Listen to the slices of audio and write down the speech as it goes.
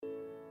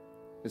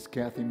As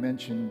Kathy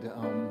mentioned,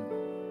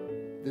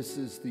 this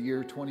is the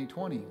year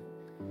 2020.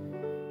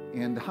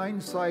 And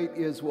hindsight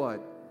is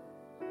what?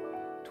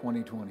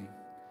 2020.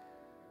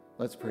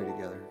 Let's pray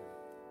together.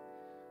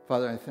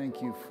 Father, I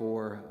thank you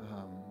for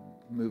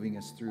moving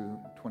us through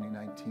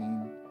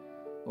 2019.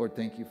 Lord,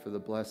 thank you for the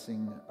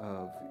blessing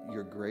of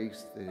your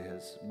grace that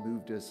has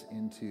moved us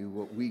into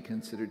what we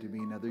consider to be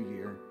another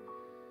year.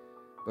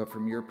 But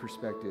from your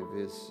perspective,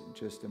 is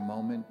just a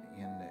moment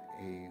in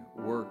a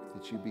work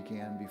that you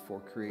began before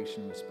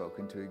creation was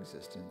spoken to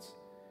existence.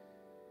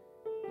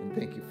 And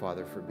thank you,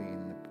 Father,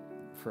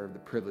 for the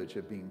privilege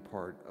of being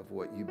part of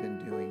what you've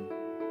been doing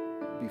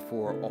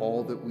before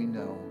all that we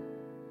know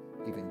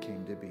even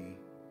came to be.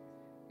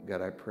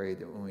 God, I pray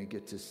that when we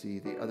get to see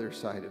the other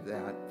side of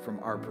that from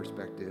our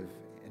perspective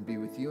and be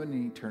with you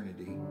in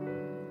eternity,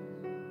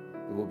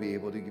 that we'll be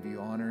able to give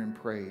you honor and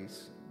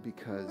praise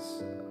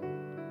because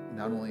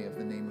not only of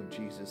the name of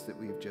Jesus that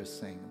we've just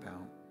sang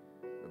about,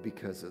 but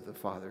because of the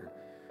Father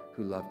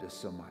who loved us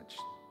so much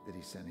that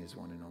he sent his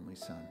one and only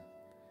Son.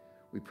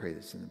 We pray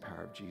this in the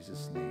power of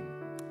Jesus' name.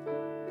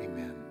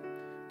 Amen.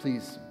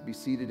 Please be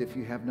seated if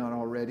you have not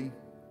already.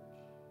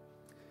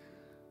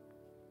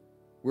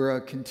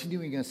 We're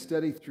continuing a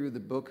study through the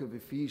book of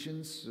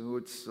Ephesians. So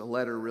it's a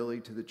letter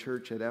really to the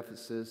church at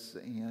Ephesus.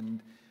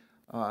 And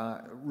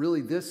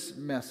really this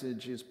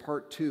message is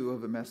part 2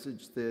 of a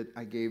message that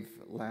I gave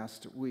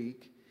last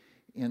week.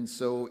 And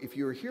so if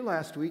you were here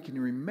last week and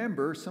you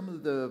remember, some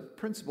of the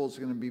principles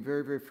are going to be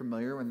very, very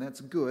familiar, and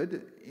that's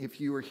good.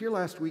 If you were here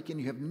last week and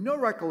you have no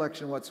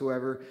recollection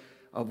whatsoever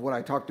of what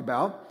I talked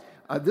about,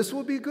 this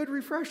will be a good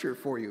refresher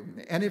for you.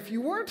 And if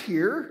you weren't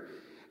here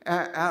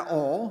at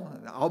all,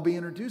 I'll be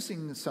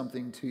introducing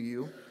something to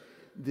you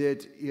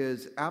that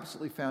is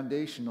absolutely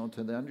foundational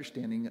to the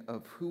understanding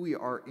of who we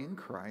are in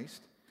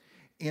Christ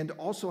and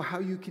also how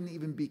you can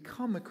even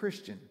become a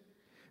Christian.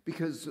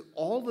 Because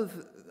all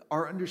of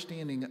our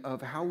understanding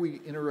of how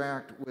we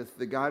interact with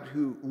the God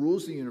who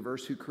rules the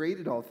universe, who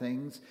created all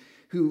things,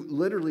 who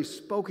literally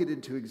spoke it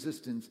into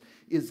existence,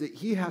 is that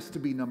he has to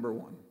be number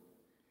one.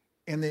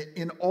 And that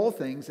in all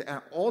things,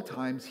 at all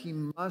times, he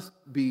must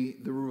be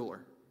the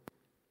ruler.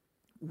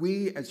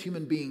 We as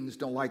human beings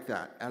don't like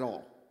that at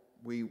all.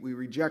 We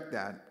reject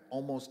that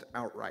almost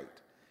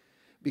outright.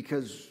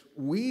 Because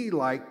we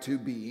like to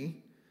be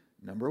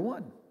number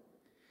one.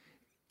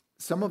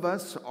 Some of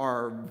us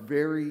are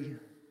very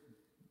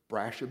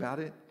brash about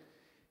it.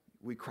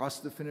 We cross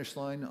the finish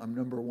line, I'm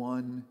number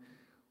one.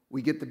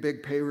 We get the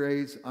big pay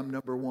raise, I'm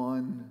number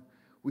one.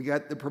 We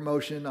got the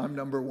promotion, I'm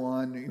number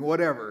one,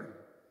 whatever.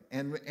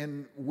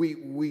 And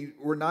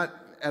we're not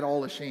at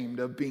all ashamed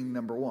of being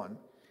number one.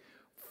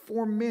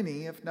 For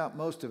many, if not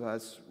most of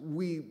us,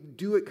 we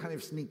do it kind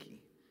of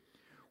sneaky.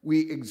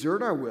 We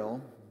exert our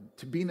will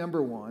to be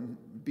number one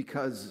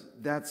because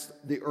that's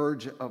the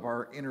urge of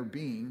our inner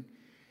being.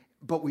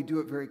 But we do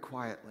it very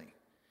quietly.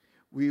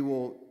 We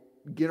will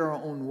get our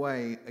own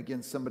way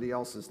against somebody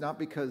else's, not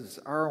because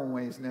our own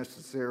way is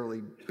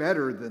necessarily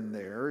better than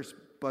theirs,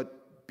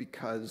 but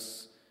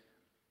because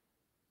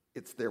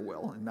it's their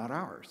will and not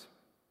ours.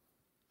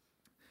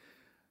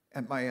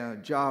 At my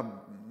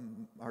job,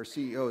 our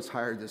CEO has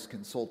hired this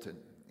consultant,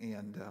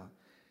 and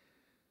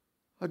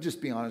I'll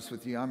just be honest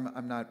with you,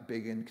 I'm not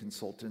big in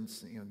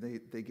consultants. You know,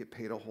 they get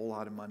paid a whole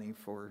lot of money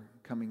for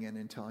coming in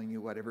and telling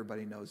you what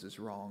everybody knows is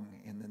wrong,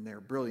 and then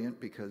they're brilliant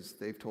because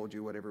they've told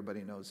you what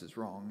everybody knows is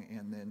wrong,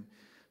 and then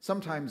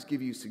sometimes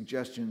give you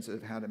suggestions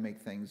of how to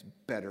make things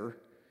better,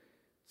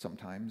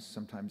 sometimes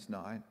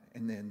not,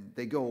 and then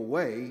they go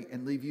away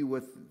and leave you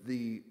with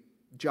the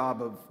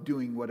job of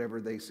doing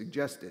whatever they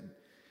suggested.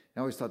 I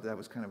always thought that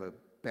was kind of a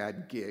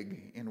bad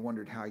gig and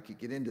wondered how I could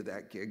get into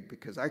that gig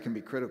because I can be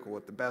critical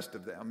with the best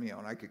of them,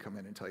 and I could come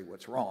in and tell you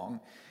what's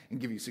wrong and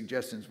give you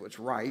suggestions what's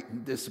right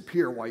and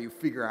disappear while you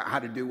figure out how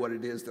to do what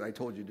it is that I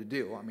told you to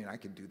do. I mean, I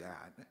could do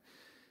that,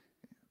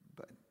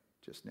 but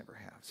just never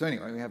have. So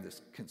anyway, we have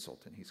this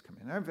consultant. He's come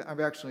in. I've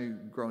actually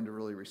grown to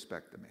really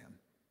respect the man.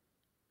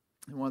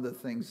 And one of the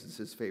things that's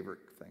his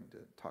favorite thing to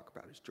talk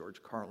about is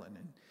George Carlin.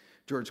 And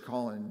George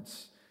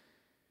Carlin's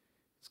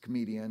He's a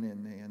comedian,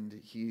 and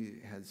he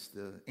has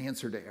the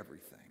answer to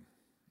everything.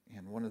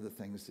 And one of the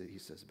things that he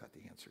says about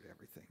the answer to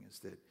everything is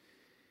that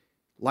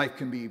life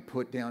can be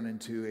put down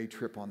into a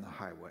trip on the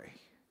highway.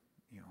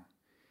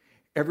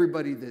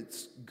 Everybody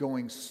that's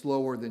going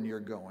slower than you're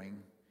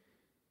going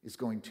is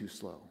going too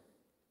slow.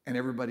 And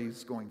everybody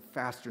who's going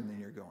faster than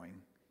you're going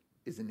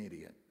is an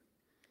idiot.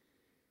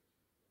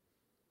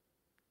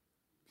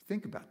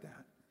 Think about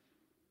that.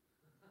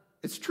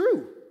 It's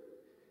true.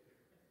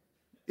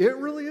 It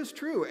really is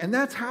true. And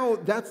that's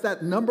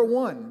that number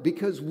one.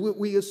 Because what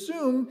we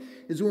assume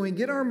is when we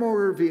get our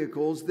motor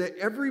vehicles that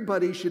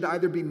everybody should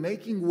either be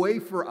making way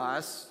for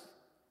us,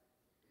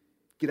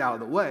 get out of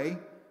the way,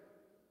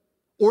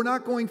 or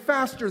not going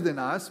faster than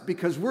us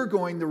because we're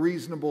going the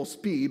reasonable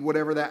speed,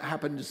 whatever that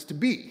happens to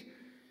be.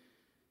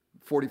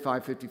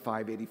 45,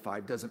 55,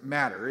 85, doesn't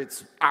matter.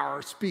 It's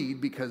our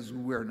speed because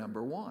we're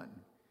number one.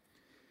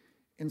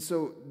 And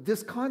so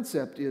this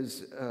concept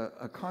is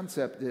a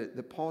concept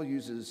that Paul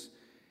uses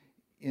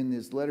in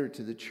his letter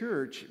to the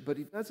church, but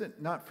he does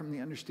it not from the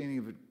understanding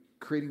of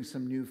creating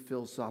some new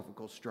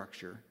philosophical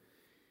structure.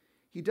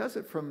 He does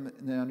it from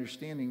the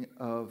understanding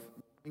of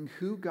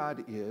who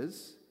God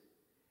is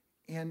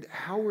and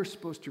how we're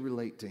supposed to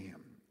relate to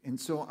him. And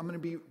so I'm going to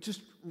be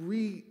just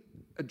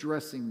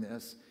readdressing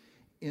this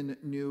in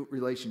new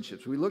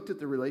relationships. We looked at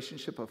the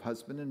relationship of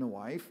husband and a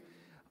wife,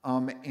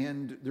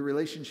 and the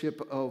relationship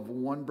of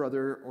one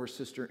brother or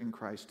sister in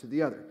Christ to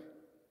the other.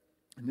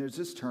 And there's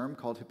this term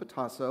called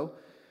hypotasso,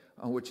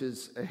 which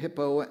is a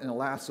hippo and a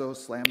lasso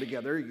slammed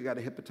together. You got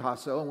a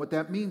hypotasso, and what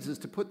that means is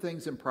to put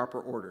things in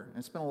proper order.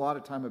 I spent a lot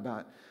of time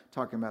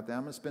talking about that.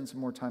 I'm going to spend some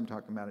more time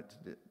talking about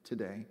it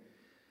today.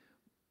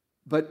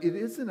 But it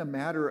isn't a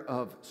matter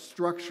of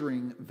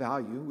structuring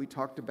value. We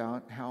talked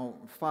about how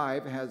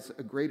 5 has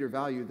a greater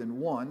value than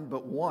 1,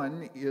 but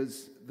 1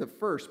 is the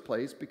first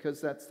place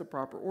because that's the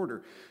proper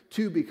order.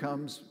 2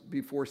 becomes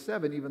before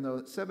 7, even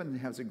though 7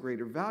 has a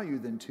greater value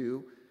than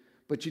 2,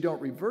 but you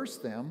don't reverse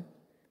them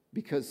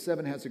because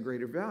 7 has a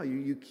greater value.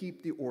 You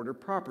keep the order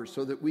proper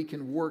so that we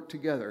can work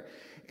together.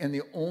 And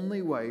the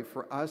only way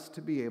for us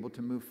to be able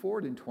to move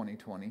forward in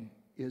 2020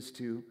 is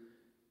to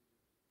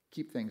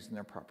keep things in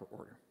their proper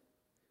order.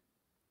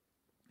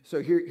 So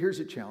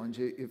here's a challenge.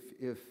 If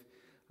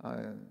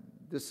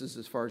this is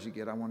as far as you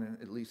get, I want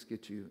to at least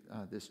get you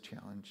this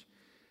challenge.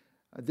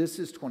 This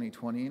is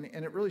 2020,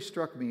 and it really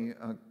struck me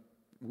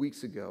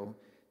weeks ago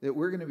that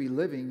we're going to be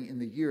living in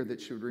the year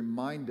that should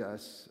remind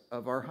us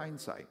of our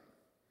hindsight.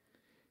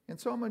 And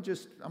so I'm going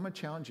to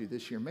challenge you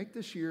this year. Make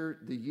this year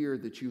the year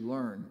that you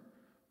learn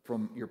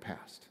from your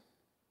past.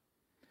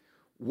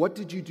 What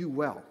did you do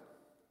well?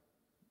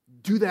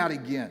 Do that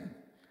again.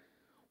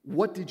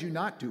 What did you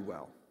not do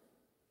well?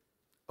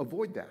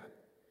 Avoid that.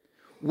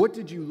 What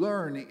did you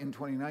learn in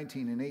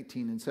 2019 and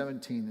 18 and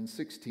 17 and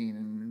 16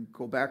 and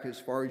go back as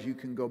far as you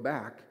can go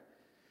back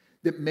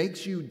that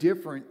makes you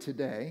different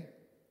today?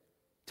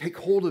 Take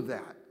hold of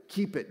that.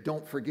 Keep it.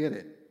 Don't forget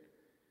it.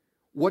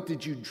 What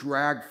did you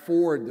drag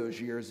forward those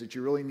years that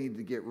you really need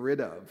to get rid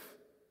of?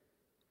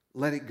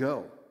 Let it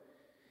go.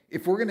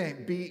 If we're going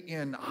to be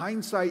in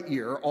hindsight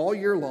year all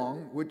year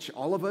long, which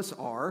all of us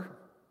are,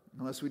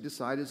 unless we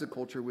decide as a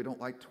culture we don't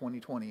like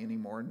 2020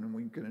 anymore and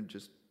we're going to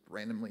just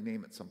randomly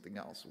name it something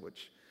else,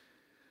 which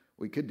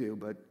we could do,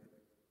 but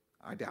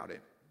I doubt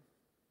it.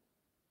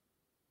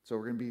 So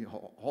we're going to be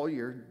all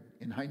year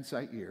in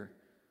hindsight year.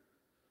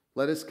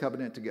 Let us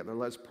covenant together.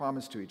 Let us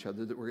promise to each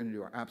other that we're going to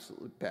do our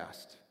absolute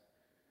best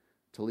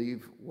to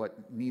leave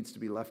what needs to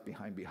be left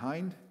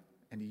behind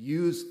and to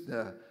use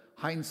the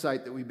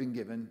hindsight that we've been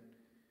given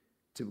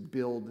to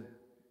build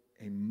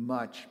a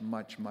much,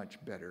 much, much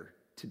better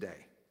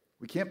today.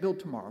 We can't build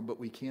tomorrow, but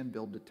we can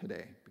build it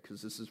today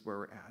because this is where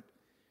we're at.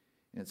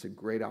 And it's a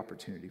great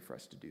opportunity for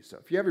us to do so.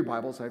 If you have your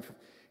Bibles, I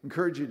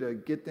encourage you to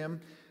get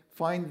them.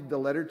 Find the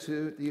letter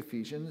to the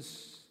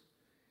Ephesians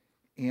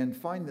and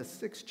find the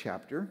 6th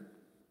chapter,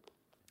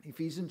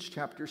 Ephesians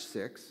chapter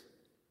 6.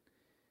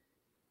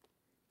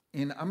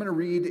 And I'm going to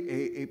read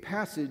a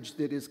passage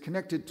that is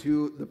connected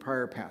to the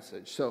prior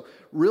passage. So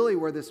really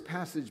where this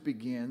passage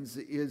begins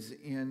is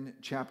in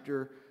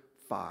chapter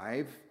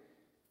 5,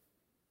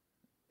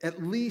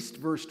 at least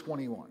verse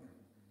 21,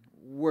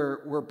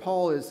 where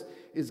Paul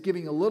is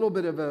giving a little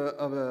bit of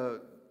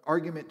a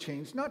argument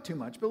change, not too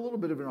much, but a little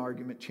bit of an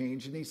argument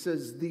change. And he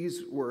says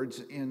these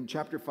words in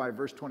chapter 5,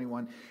 verse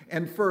 21,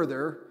 and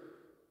further,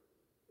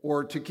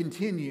 or to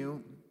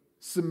continue,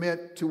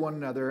 submit to one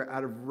another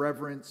out of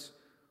reverence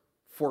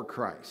for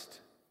Christ.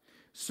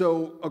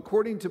 So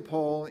according to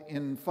Paul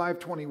in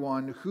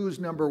 5:21, who's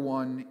number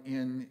one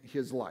in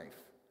his life?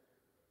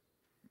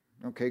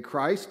 Okay,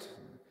 Christ.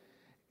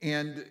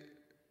 And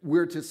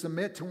we're to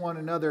submit to one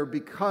another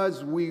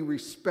because we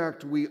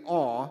respect, we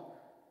awe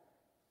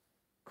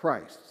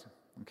Christ.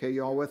 Okay,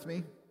 you all with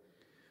me?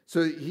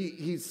 So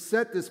he's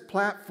set this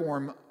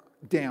platform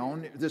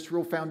down, this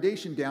real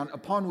foundation down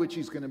upon which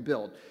he's going to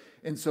build.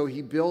 And so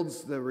he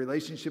builds the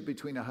relationship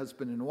between a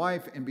husband and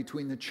wife and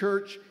between the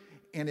church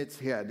and its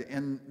head.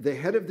 And the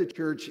head of the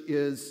church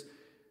is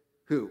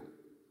who?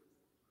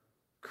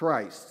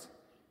 Christ.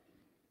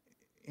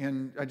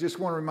 And I just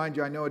want to remind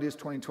you, I know it is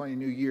 2020,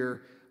 new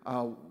year.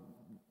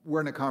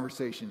 We're in a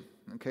conversation,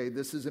 okay?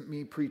 This isn't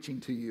me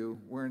preaching to you.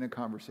 We're in a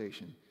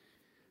conversation.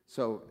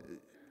 So,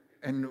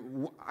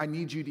 and I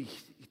need you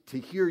to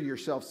hear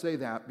yourself say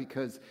that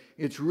because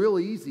it's real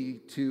easy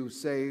to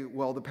say,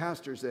 well, the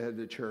pastor's the head of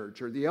the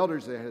church, or the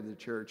elders are the head of the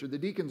church, or the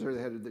deacons are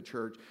the head of the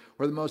church,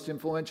 or the most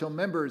influential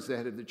member is the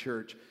head of the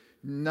church.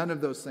 None of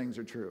those things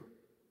are true.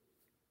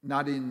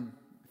 Not in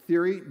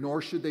theory,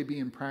 nor should they be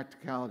in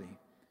practicality.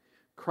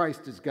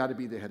 Christ has got to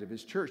be the head of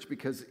his church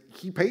because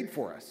he paid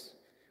for us.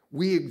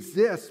 We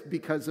exist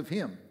because of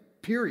him,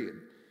 period.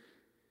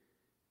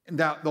 And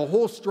that the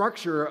whole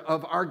structure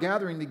of our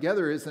gathering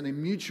together is in a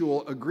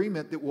mutual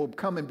agreement that we'll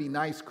come and be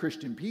nice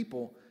Christian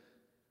people.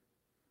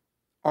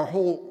 Our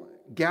whole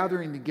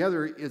gathering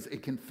together is a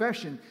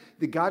confession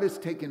that God has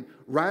taken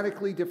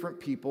radically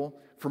different people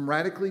from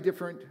radically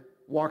different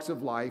walks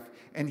of life,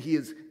 and he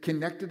has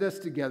connected us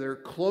together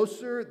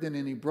closer than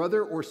any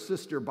brother or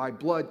sister by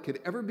blood could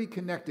ever be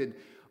connected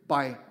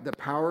by the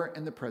power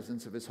and the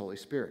presence of his Holy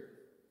Spirit.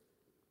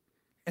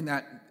 And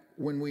that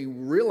when we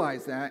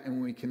realize that and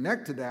when we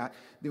connect to that,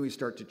 then we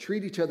start to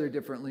treat each other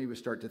differently, we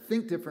start to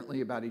think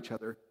differently about each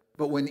other.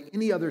 But when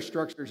any other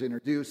structure is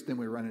introduced, then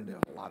we run into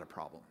a lot of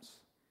problems.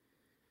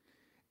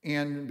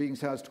 And being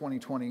as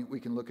 2020, we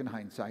can look in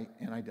hindsight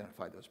and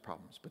identify those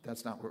problems. But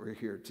that's not what we're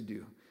here to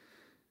do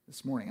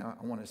this morning.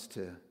 I want us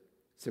to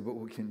say,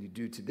 what can you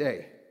do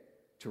today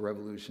to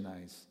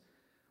revolutionize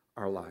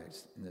our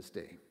lives in this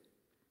day?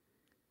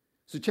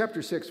 So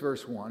chapter 6,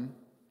 verse 1.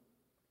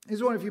 This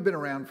is one, if you've been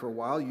around for a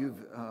while,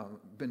 you've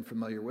been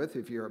familiar with.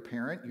 If you're a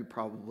parent, you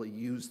probably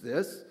use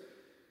this.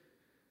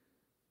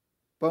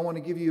 But I want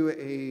to give you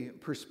a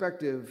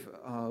perspective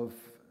of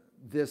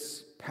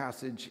this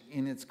passage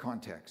in its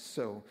context.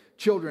 So,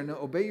 children,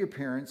 obey your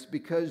parents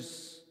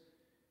because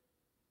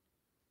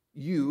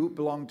you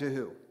belong to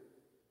who?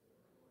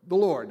 The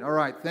Lord. All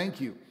right, thank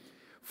you.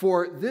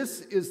 For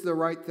this is the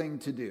right thing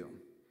to do.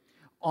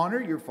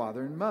 Honor your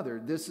father and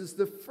mother. This is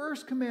the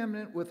first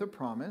commandment with a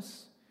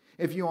promise.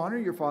 If you honor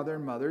your father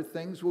and mother,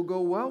 things will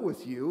go well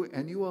with you,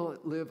 and you will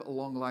live a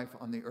long life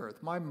on the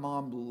earth. My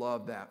mom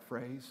loved that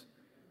phrase.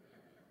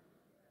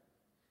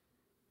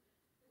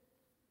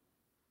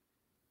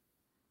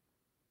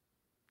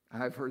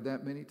 I've heard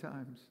that many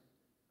times.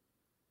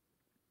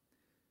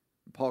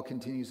 Paul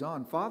continues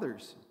on,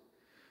 fathers,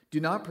 do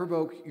not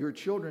provoke your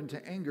children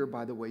to anger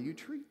by the way you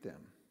treat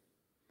them.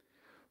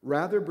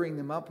 Rather, bring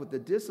them up with the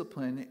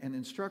discipline and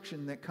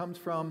instruction that comes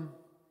from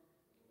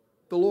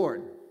the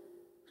Lord.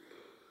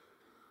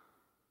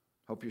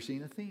 Hope you're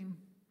seeing a theme.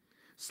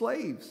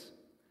 Slaves,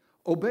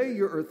 obey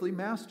your earthly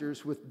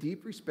masters with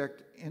deep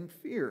respect and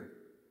fear.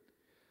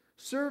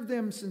 Serve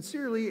them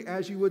sincerely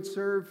as you would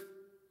serve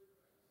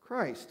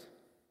Christ.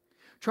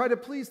 Try to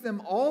please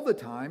them all the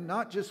time,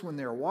 not just when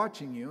they're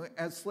watching you,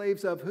 as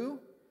slaves of who?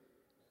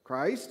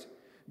 Christ.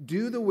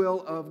 Do the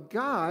will of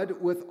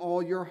God with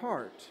all your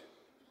heart.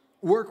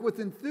 Work with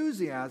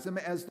enthusiasm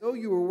as though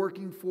you were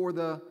working for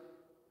the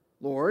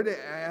Lord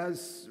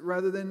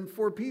rather than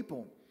for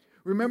people.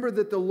 Remember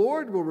that the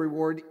Lord will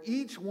reward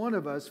each one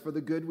of us for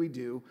the good we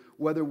do,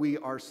 whether we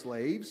are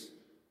slaves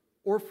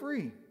or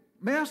free.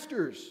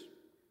 Masters,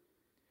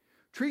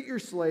 treat your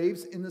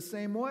slaves in the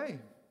same way.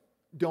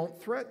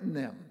 Don't threaten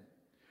them.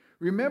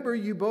 Remember,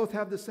 you both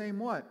have the same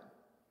what?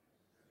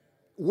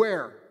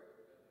 Where?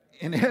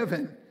 In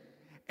heaven.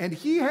 And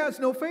he has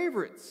no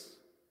favorites.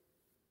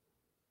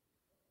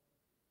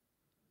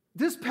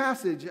 This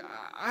passage,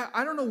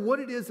 I don't know what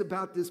it is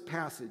about this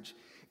passage.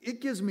 It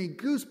gives me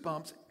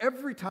goosebumps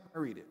every time I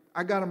read it.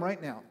 I got them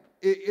right now.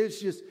 It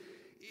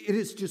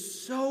is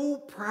just so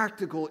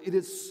practical. It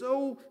is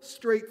so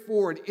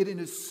straightforward. It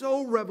is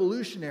so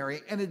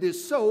revolutionary, and it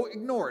is so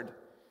ignored.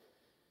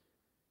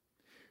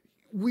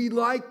 We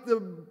like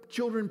the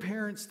children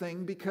parents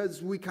thing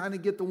because we kind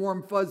of get the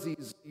warm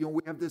fuzzies.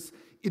 We have this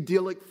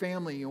idyllic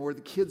family where the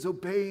kids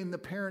obey and the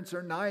parents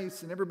are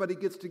nice and everybody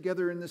gets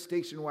together in the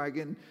station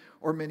wagon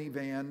or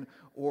minivan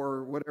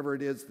or whatever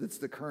it is that's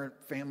the current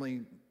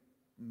family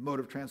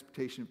mode of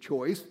transportation of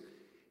choice.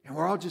 And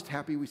we're all just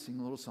happy we sing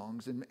little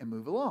songs and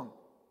move along.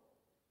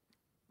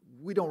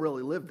 We don't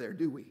really live there,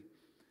 do we?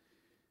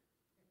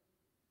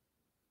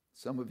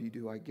 Some of you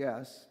do, I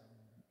guess.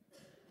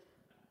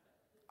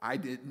 I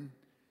didn't.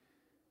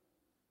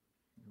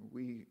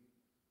 We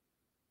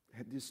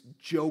had this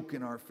joke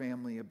in our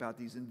family about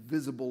these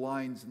invisible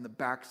lines in the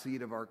back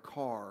seat of our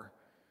car.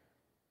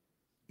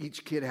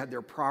 Each kid had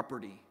their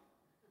property.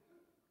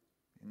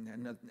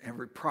 And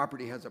every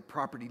property has a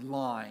property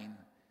line.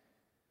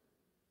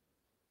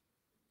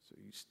 So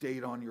you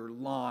stayed on your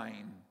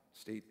line,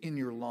 stayed in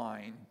your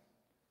line.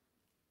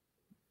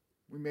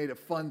 We made a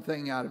fun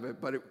thing out of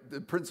it, but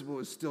the principle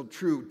is still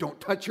true. Don't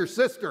touch your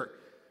sister.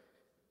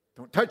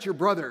 Don't touch your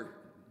brother.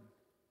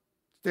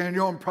 Stay on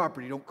your own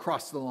property. Don't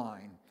cross the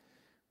line.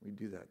 We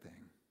do that thing.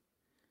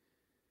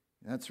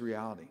 And that's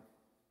reality.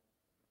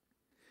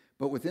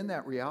 But within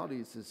that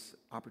reality is this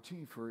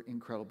opportunity for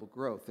incredible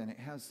growth. And it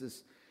has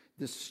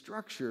this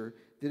structure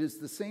that is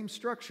the same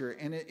structure.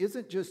 And it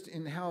isn't just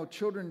in how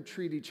children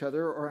treat each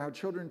other or how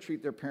children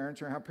treat their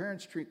parents or how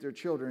parents treat their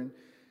children,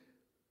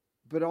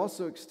 but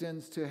also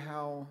extends to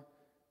how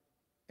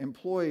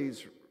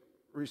employees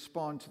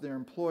respond to their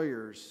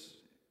employers.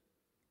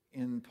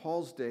 In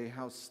Paul's day,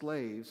 how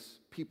slaves,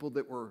 people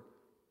that were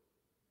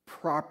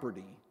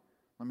property,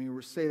 let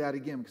me say that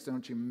again because I don't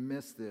want you to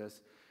miss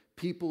this.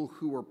 People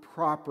who were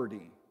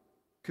property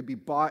could be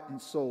bought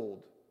and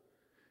sold,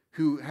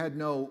 who had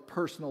no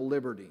personal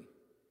liberty.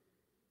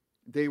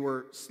 They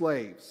were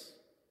slaves.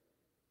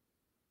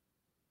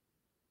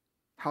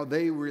 How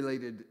they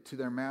related to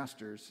their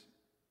masters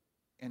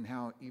and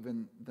how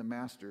even the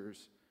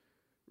masters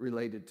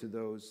related to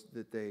those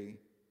that they,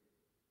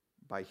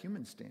 by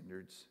human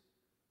standards,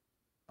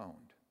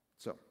 owned.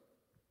 So,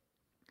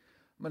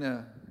 I'm going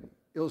to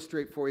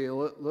illustrate for you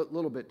a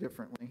little bit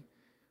differently.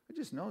 I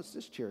just noticed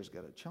this chair's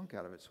got a chunk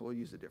out of it, so we'll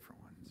use a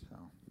different one. So,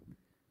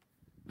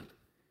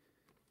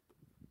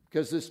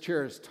 Because this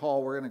chair is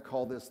tall, we're going to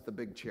call this the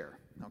big chair,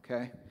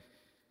 okay?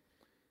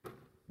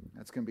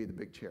 That's going to be the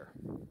big chair.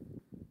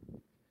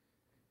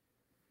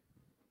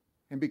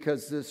 And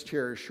because this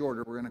chair is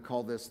shorter, we're going to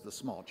call this the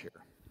small chair.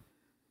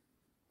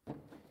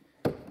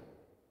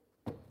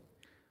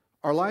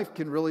 Our life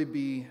can really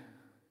be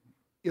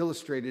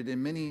illustrated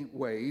in many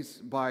ways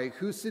by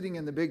who's sitting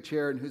in the big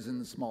chair and who's in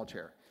the small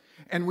chair.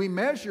 And we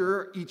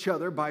measure each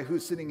other by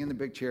who's sitting in the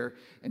big chair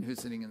and who's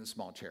sitting in the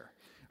small chair.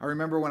 I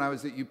remember when I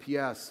was at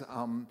UPS,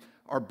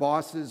 our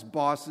boss's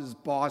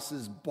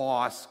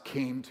boss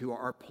came to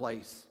our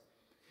place.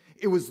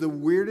 It was the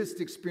weirdest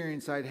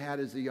experience I'd had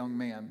as a young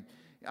man.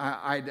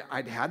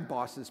 I'd had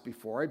bosses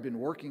before. I'd been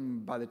working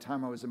by the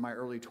time I was in my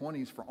early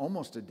 20s for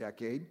almost a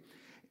decade.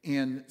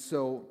 And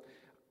so,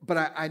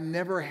 but I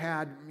never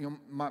had,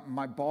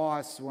 my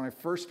boss, when I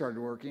first started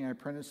working, I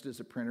apprenticed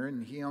as a printer,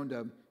 and he owned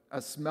a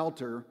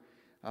smelter.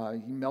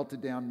 He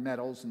melted down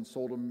metals and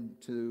sold them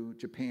to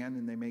Japan,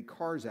 and they made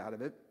cars out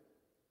of it.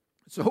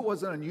 So it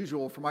wasn't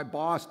unusual for my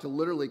boss to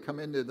literally come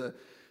into the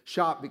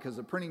shop, because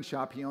the printing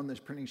shop, he owned this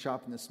printing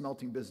shop and the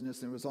smelting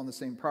business, and it was on the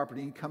same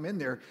property. He'd come in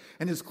there,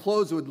 and his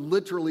clothes would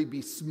literally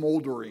be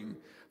smoldering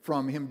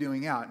from him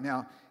doing out.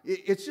 Now,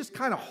 it's just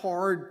kind of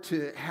hard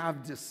to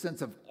have this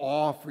sense of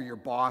awe for your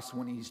boss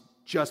when he's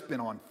just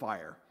been on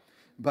fire.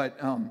 But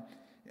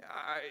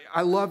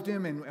I loved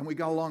him, and we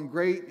got along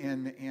great,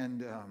 and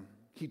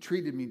he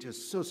treated me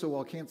just so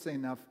well. Can't say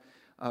enough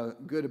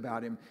good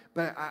about him.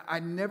 But I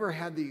never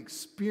had the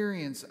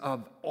experience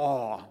of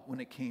awe when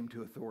it came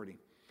to authority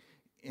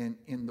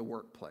in the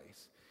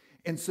workplace.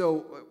 And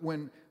so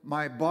when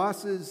my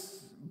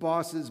boss's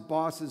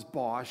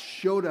boss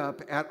showed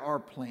up at our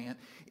plant,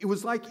 it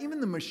was like even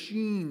the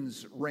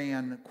machines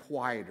ran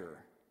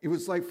quieter. It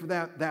was like for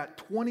that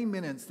 20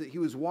 minutes that he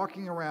was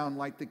walking around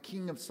like the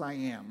king of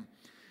Siam,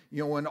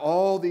 when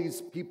all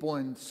these people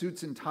in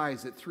suits and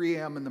ties at 3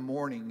 a.m. in the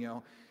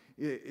morning,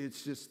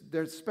 it's just,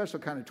 there's a special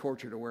kind of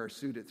torture to wear a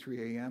suit at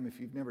 3 a.m.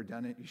 If you've never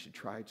done it, you should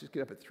try it. Just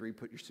get up at 3,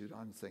 put your suit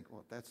on and think,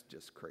 well, that's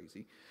just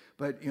crazy.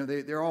 But,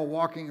 they're all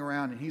walking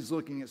around, and he's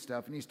looking at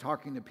stuff, and he's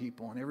talking to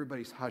people, and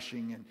everybody's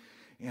hushing,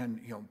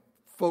 and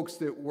folks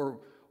that were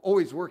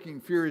always working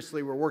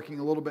furiously were working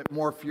a little bit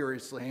more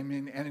furiously. I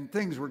mean, and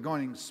things were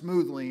going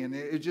smoothly, and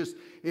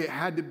it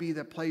had to be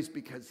that place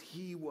because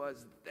he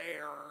was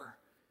there.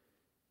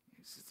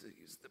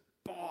 He's the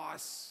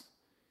boss.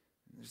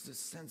 There's this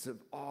sense of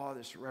awe,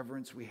 this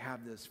reverence. We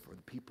have this for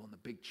the people in the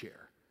big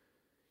chair.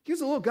 He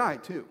was a little guy,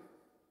 too.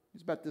 He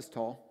was about this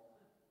tall.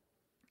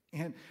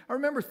 And I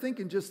remember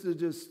thinking just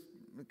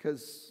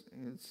because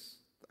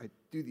I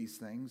do these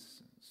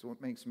things, so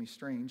it makes me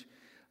strange.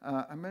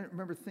 I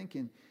remember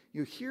thinking,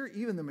 here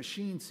even the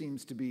machine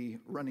seems to be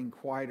running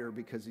quieter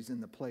because he's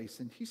in the place.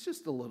 And he's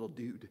just a little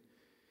dude,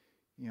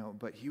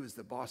 but he was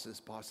the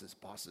boss's boss.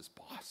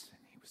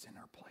 And he was in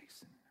our place.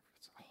 And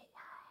it's, oh, wow.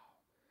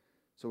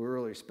 So we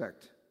really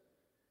respect.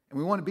 And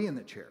we want to be in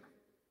the chair.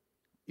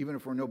 Even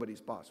if we're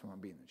nobody's boss, we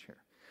want to be in the chair.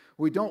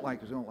 What we don't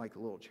like is we don't like the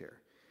little chair.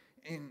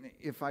 And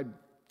if I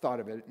thought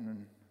of it,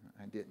 and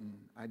I didn't,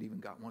 I'd even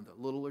got one of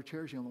the littler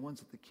chairs, the ones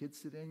that the kids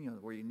sit in,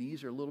 where your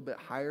knees are a little bit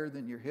higher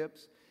than your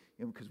hips,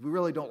 because we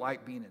really don't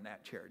like being in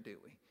that chair, do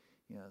we?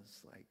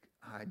 It's like,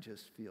 I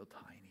just feel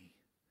tiny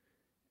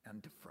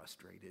and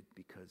frustrated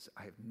because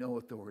I have no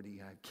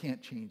authority. I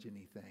can't change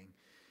anything.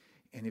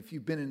 And if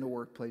you've been in the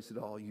workplace at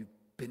all, you've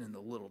been in the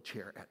little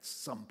chair at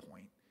some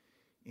point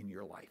in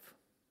your life.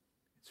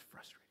 It's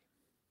frustrating.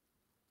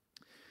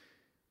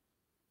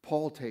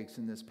 Paul takes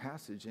in this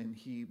passage and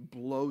he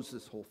blows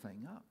this whole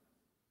thing up.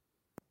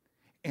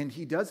 And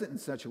he does it in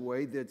such a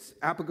way that's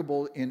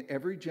applicable in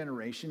every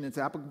generation. It's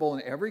applicable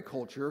in every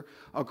culture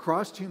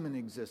across human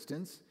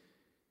existence.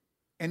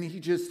 And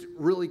he just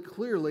really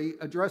clearly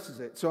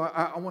addresses it. So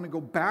I want to go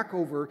back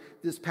over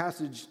this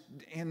passage,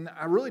 and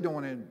I really don't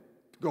want to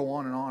go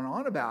on and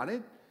on about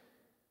it.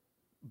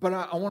 But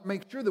I want to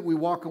make sure that we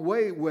walk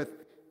away with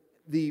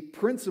the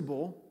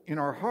principle in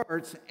our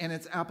hearts and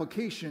its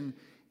application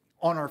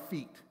on our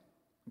feet.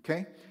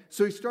 Okay?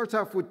 So he starts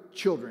off with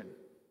children.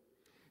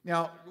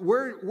 Now,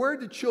 where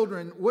do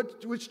children,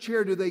 which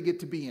chair do they get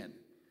to be in?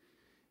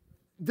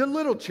 The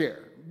little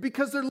chair,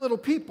 because they're little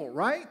people,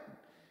 right?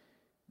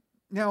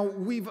 Now,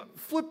 we've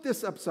flipped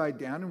this upside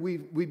down, and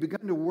we've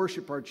begun to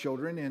worship our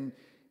children, and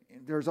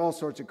there's all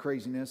sorts of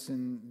craziness,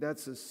 and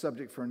that's a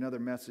subject for another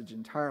message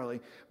entirely.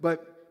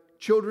 But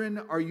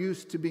children are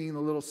used to being in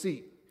the little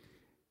seat.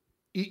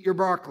 Eat your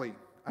broccoli.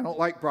 I don't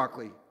like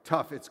broccoli.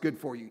 Tough, it's good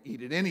for you.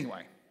 Eat it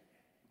anyway.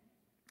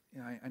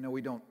 I know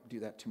we don't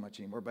do that too much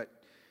anymore, but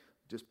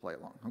just play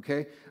along,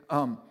 okay?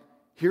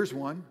 Here's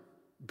one.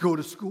 Go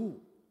to school.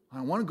 I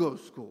don't want to go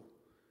to school.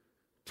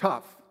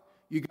 Tough.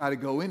 You got to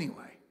go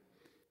anyway.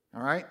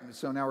 All right?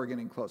 So now we're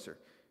getting closer.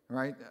 All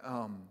right?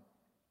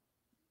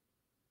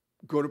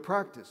 Go to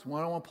practice. Well,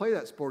 I don't want to play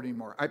that sport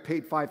anymore. I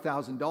paid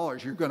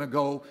 $5,000. You're going to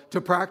go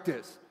to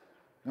practice.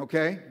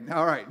 Okay?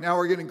 All right. Now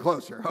we're getting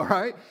closer. All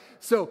right?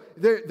 So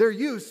they're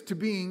used to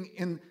being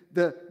in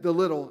the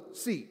little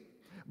seat.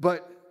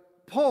 But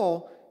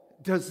Paul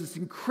does this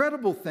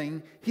incredible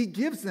thing. He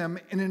gives them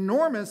an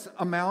enormous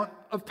amount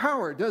of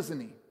power, doesn't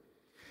he?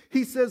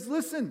 He says,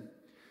 listen,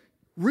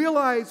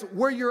 realize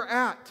where you're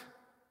at,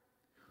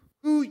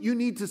 who you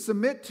need to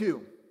submit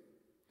to.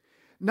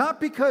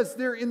 Not because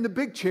they're in the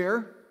big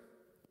chair,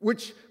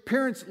 which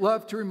parents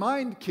love to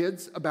remind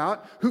kids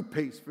about. Who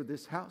pays for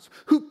this house?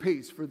 Who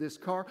pays for this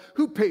car?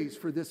 Who pays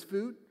for this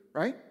food?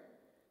 Right?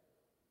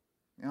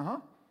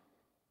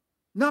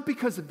 Not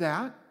because of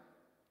that,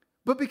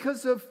 but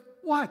because of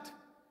what?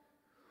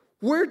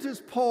 Where does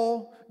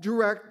Paul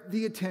direct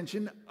the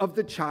attention of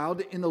the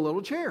child in the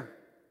little chair?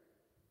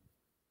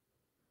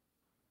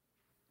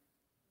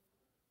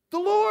 The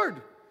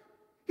Lord.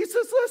 He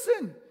says,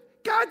 listen,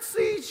 God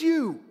sees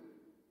you.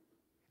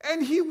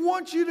 And he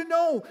wants you to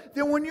know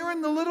that when you're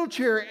in the little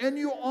chair and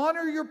you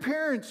honor your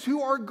parents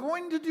who are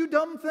going to do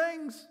dumb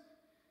things,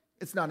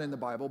 it's not in the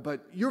Bible,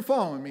 but you're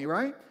following me,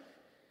 right?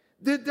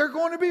 That they're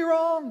going to be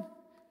wrong.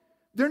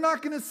 They're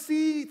not going to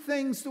see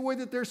things the way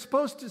that they're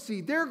supposed to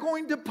see. They're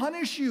going to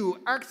punish you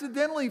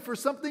accidentally for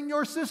something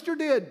your sister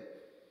did.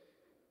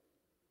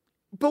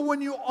 But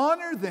when you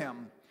honor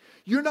them,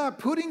 you're not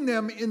putting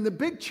them in the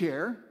big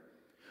chair.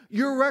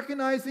 You're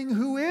recognizing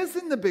who is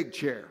in the big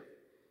chair,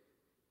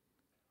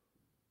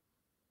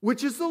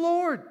 which is the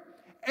Lord.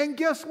 And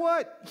guess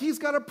what? He's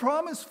got a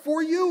promise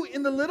for you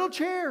in the little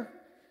chair.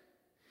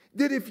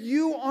 That if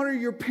you honor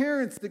your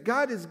parents that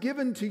God has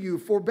given to you,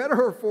 for better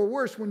or for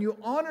worse, when you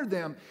honor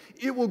them,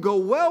 it will go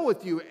well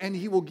with you and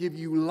he will give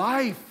you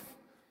life.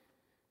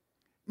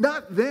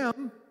 Not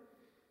them.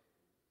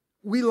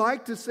 We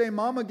like to say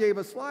mama gave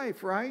us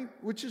life, right?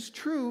 Which is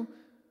true.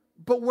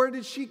 But where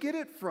did she get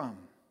it from?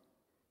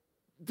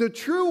 The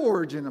true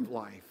origin of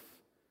life.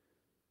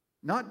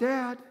 Not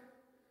dad,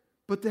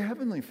 but the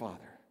Heavenly Father.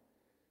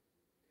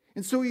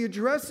 And so he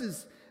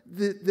addresses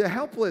the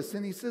helpless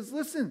and he says,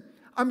 listen,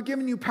 I'm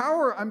giving you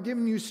power, I'm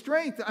giving you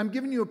strength, I'm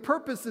giving you a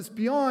purpose that's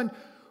beyond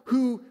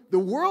who the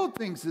world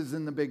thinks is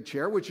in the big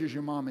chair, which is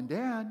your mom and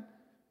dad.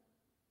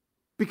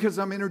 Because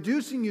I'm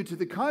introducing you to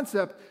the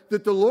concept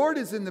that the Lord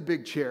is in the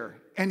big chair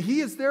and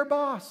he is their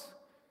boss.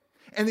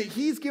 And that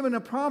he's given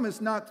a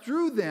promise not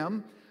through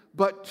them,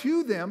 but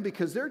to them,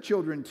 because they're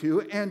children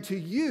too, and to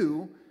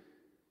you,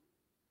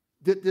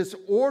 that this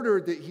order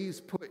that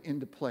he's put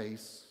into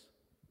place,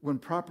 when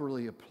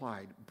properly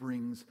applied,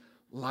 brings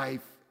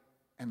life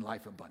and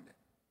life abundant.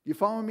 You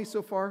following me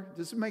so far?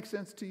 Does it make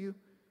sense to you?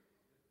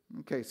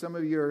 Okay, some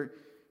of you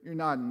you're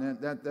nodding.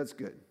 That's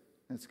good.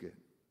 That's good.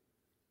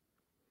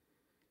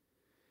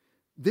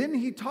 Then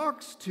he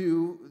talks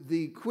to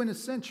the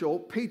quintessential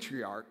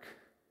patriarch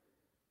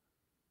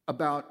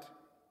about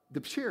the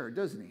chair,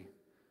 doesn't he?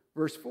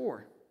 Verse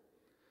 4.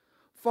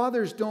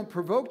 Fathers, don't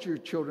provoke your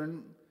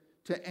children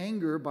to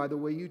anger by the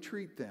way you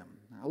treat them.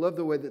 I love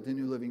the way that the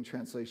New Living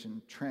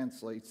Translation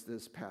translates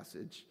this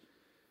passage.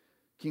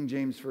 King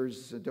James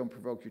verse, don't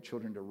provoke your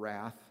children to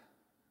wrath.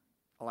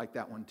 I like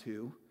that one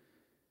too.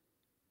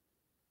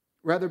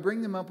 Rather,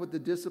 bring them up with the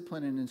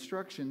discipline and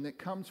instruction that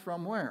comes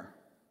from where?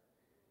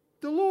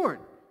 The Lord.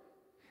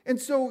 And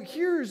so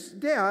here's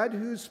dad,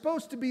 who's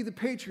supposed to be the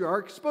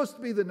patriarch, supposed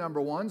to be the number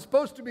one,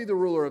 supposed to be the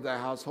ruler of the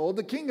household,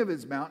 the king of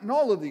his mountain,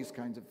 all of these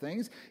kinds of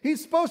things.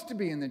 He's supposed to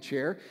be in the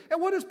chair. And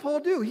what does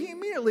Paul do? He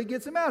immediately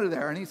gets him out of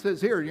there and he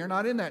says, here, you're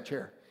not in that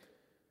chair.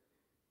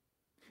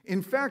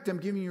 In fact, I'm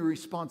giving you a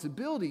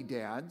responsibility,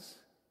 dads,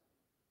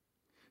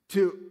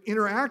 to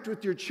interact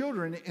with your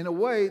children in a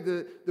way,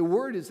 the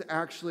word is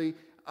actually,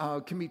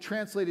 can be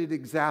translated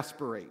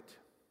exasperate.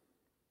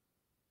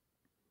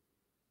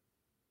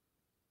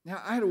 Now,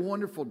 I had a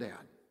wonderful dad.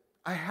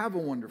 I have a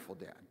wonderful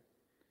dad.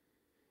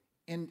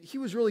 And he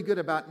was really good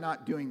about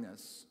not doing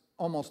this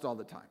almost all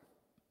the time.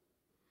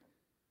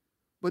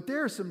 But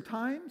there are some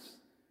times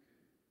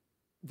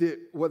that,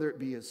 whether it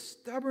be his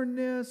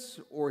stubbornness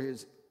or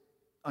his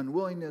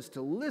unwillingness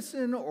to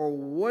listen or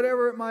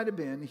whatever it might have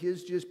been,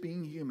 his just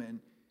being human,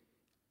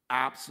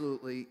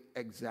 absolutely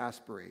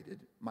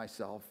exasperated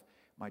myself,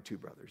 my two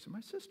brothers, and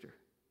my sister.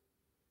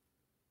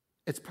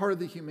 It's part of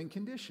the human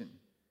condition.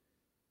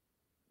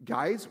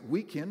 Guys,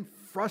 we can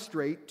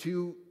frustrate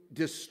to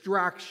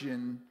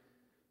distraction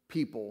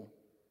people,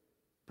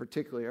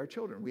 particularly our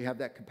children. We have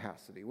that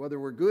capacity, whether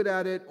we're good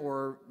at it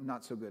or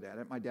not so good at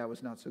it. My dad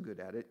was not so good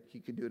at it. He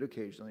could do it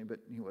occasionally, but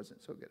he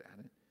wasn't so good at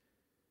it.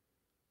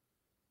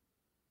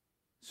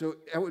 So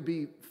that would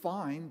be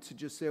fine to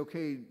just say,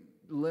 okay,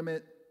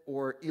 limit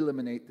or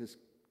eliminate this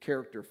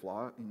character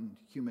flaw in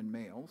human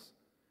males.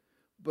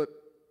 But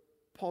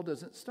Paul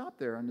doesn't stop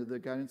there under the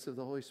guidance of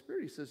the Holy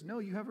Spirit. He says, no,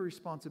 you have a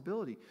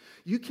responsibility.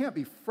 You can't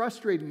be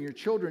frustrating your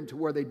children to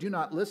where they do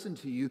not listen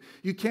to you.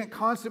 You can't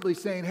constantly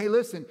saying, hey,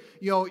 listen,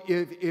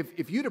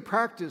 if you'd have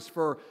practiced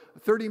for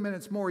 30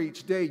 minutes more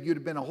each day, you'd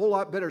have been a whole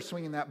lot better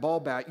swinging that ball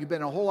bat. You've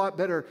been a whole lot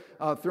better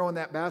throwing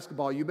that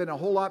basketball. You've been a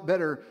whole lot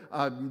better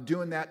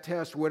doing that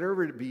test,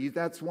 whatever it be.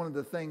 That's one of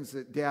the things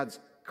that dads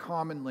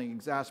commonly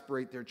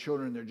exasperate their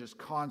children. They're just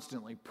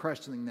constantly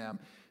pressing them,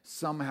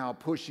 somehow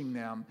pushing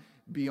them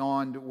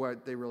beyond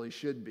what they really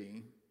should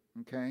be,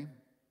 okay?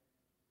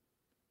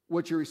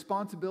 What your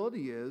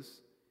responsibility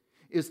is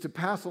is to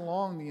pass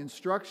along the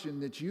instruction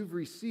that you've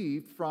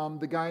received from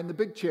the guy in the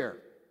big chair.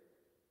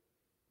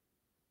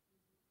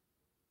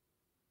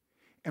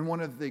 And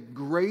one of the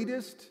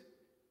greatest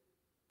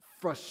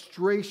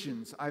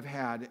frustrations I've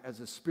had as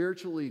a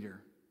spiritual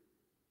leader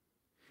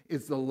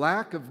is the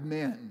lack of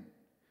men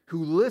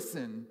who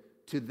listen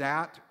to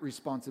that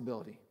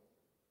responsibility.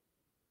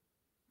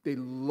 They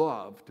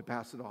love to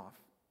pass it off,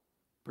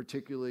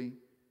 particularly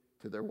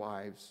to their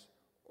wives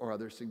or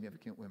other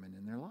significant women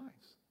in their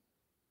lives.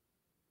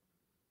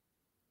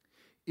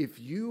 If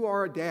you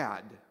are a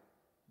dad,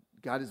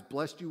 God has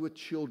blessed you with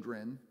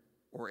children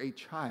or a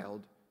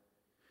child,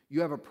 you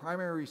have a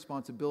primary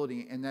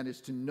responsibility, and that is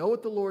to know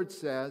what the Lord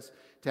says,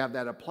 to have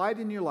that applied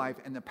in your life,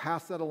 and to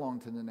pass that along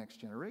to the next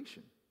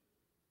generation.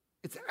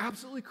 It's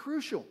absolutely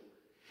crucial.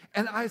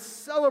 And I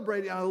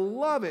celebrate it. I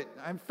love it.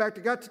 In fact,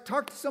 I got to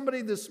talk to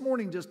somebody this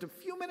morning just a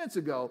few minutes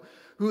ago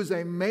who is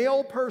a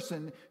male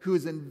person who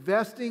is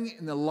investing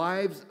in the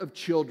lives of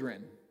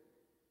children.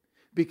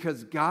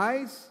 Because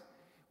guys,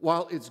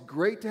 while it's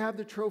great to have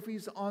the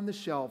trophies on the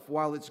shelf,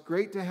 while it's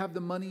great to have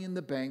the money in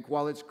the bank,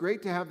 while it's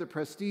great to have the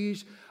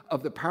prestige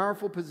of the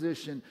powerful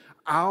position,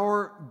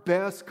 our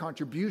best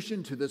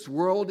contribution to this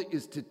world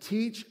is to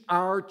teach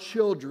our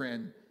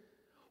children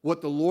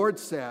what the Lord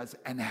says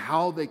and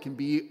how they can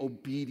be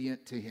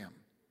obedient to Him.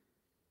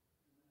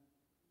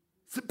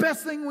 It's the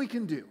best thing we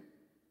can do.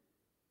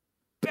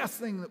 Best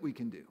thing that we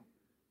can do.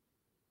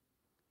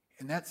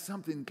 And that's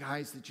something,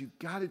 guys, that you've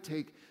got to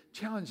take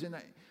challenge. And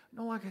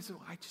like I said,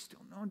 I just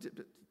don't know.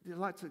 There are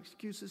lots of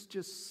excuses.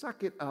 Just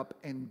suck it up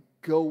and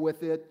go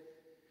with it.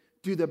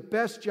 Do the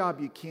best job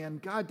you can.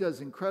 God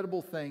does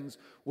incredible things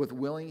with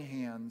willing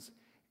hands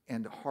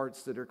and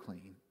hearts that are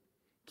clean.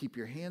 Keep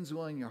your hands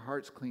willing, your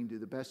hearts clean. Do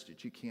the best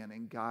that you can,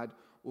 and God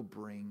will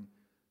bring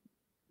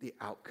the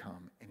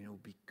outcome, and it will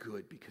be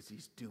good because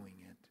He's doing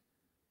it.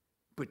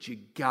 But you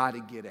got to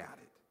get at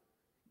it.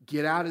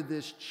 Get out of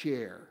this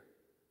chair.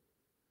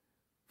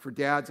 For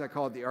dads, I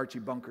call it the Archie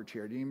Bunker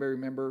chair. Do anybody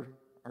remember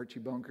Archie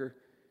Bunker?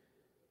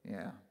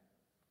 Yeah.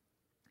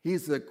 He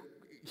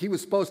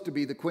was supposed to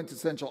be the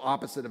quintessential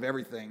opposite of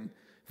everything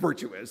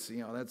virtuous.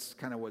 That's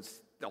kind of what's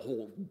the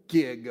whole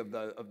gig of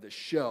the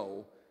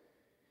show.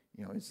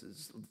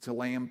 It's a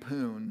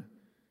lampoon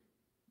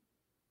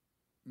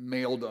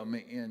maledom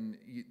in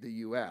the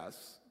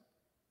U.S.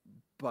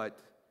 But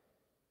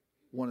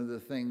one of the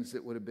things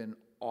that would have been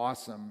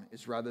awesome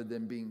is rather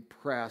than being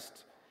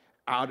pressed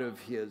out of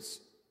his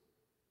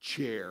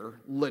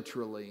chair,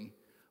 literally,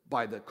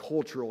 by the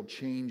cultural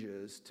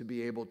changes, to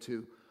be able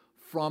to,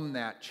 from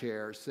that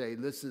chair, say,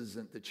 this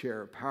isn't the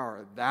chair of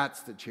power,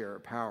 that's the chair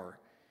of power.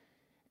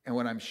 And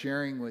what I'm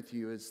sharing with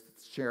you is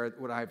share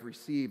what I've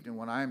received and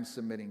what I'm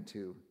submitting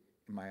to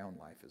in my own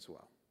life as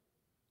well.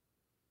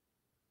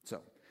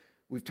 So,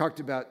 we've talked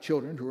about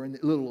children who are in the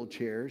little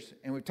chairs,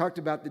 and we've talked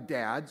about the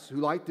dads who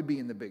like to be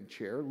in the big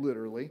chair,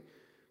 literally,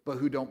 but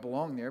who don't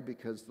belong there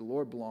because the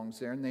Lord belongs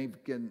there, and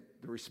they've given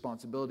the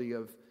responsibility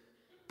of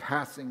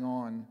passing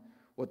on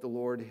what the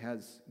Lord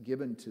has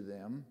given to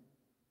them.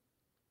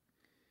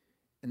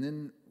 And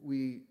then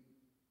we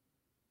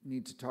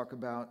need to talk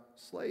about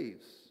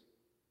slaves.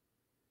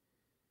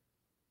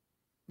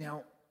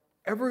 Now,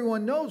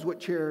 everyone knows what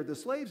chair the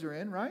slaves are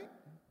in, right?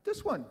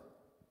 This one.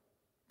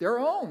 They're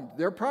owned.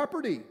 They're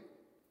property.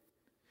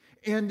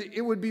 And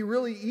it would be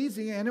really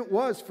easy, and it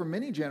was for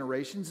many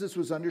generations. This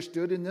was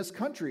understood in this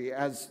country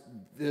as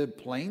the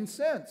plain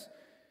sense.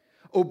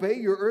 Obey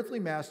your earthly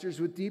masters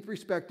with deep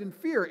respect and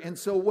fear. And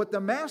so what the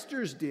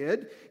masters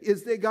did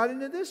is they got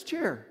into this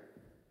chair.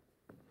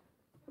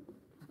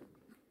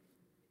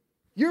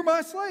 You're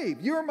my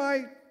slave. You're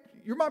my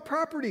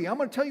property. I'm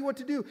going to tell you what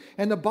to do.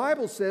 And the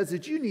Bible says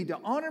that you need to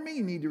honor me.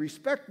 You need to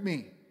respect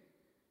me.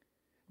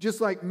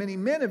 Just like many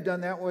men have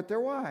done that with their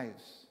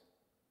wives.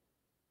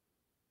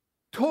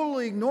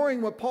 Totally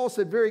ignoring what Paul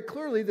said very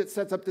clearly that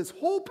sets up this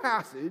whole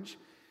passage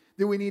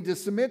that we need to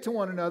submit to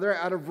one another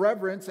out of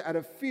reverence, out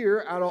of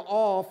fear, out of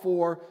awe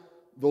for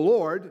the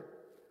Lord.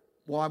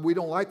 Well, we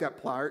don't like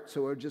that part,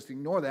 so we'll just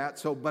ignore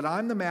that. But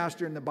I'm the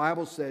master, and the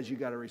Bible says you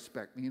got to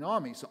respect me and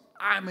honor me. So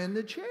I'm in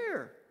the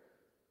chair.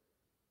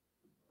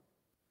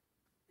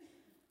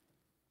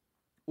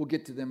 We'll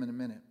get to them in a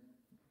minute.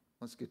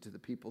 Let's get to the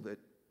people that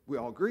we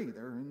all agree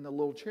they're in the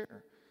little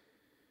chair.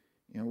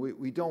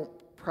 We don't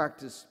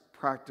practice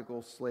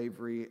practical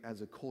slavery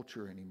as a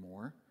culture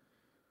anymore.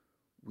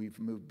 We've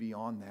moved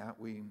beyond that.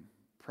 We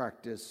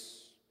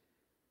practice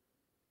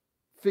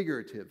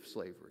figurative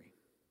slavery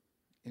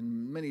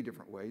in many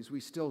different ways. We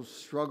still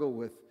struggle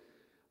with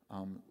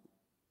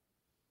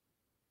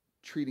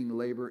treating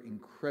labor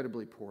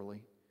incredibly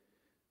poorly.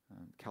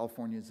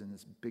 California is in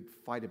this big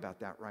fight about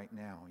that right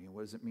now.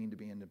 What does it mean to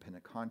be an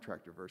independent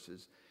contractor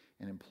versus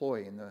an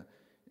employee? And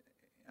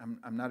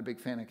I'm not a big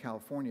fan of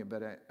California,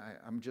 but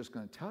I'm just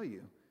going to tell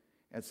you,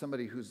 as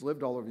somebody who's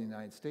lived all over the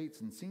United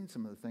States and seen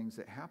some of the things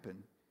that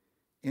happen,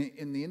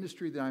 in the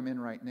industry that I'm in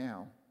right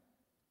now,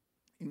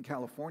 in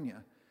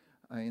California,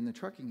 in the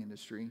trucking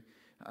industry,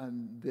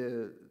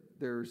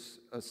 there's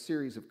a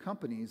series of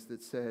companies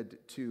that said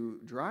to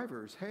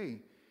drivers,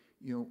 hey,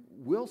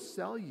 we'll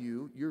sell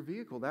you your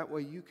vehicle. That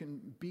way you can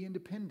be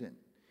independent.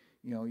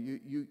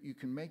 You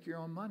can make your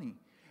own money.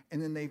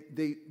 And then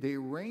they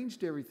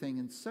arranged everything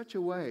in such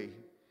a way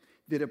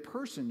that a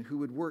person who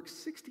would work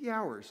 60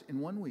 hours in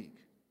 1 week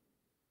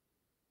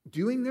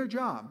doing their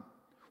job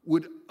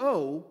would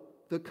owe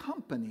the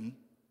company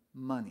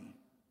money.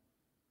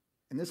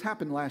 And this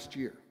happened last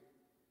year.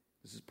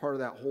 This is part of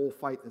that whole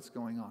fight that's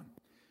going on.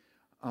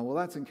 Well,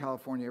 that's in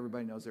California.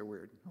 Everybody knows they're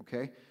weird,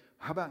 okay?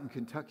 How about in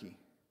Kentucky?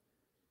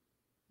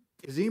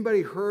 Has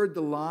anybody heard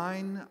the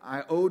line,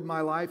 I owed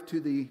my life to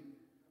the...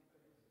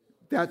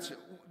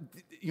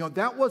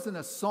 That wasn't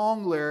a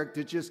song lyric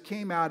that just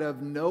came out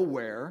of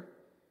nowhere.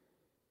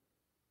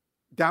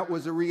 That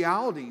was a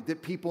reality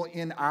that people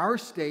in our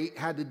state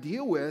had to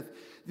deal with,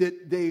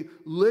 that they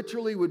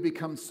literally would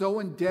become so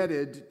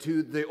indebted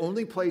to the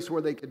only place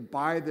where they could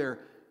buy their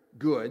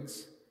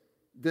goods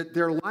that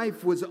their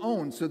life was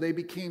owned. So they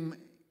became,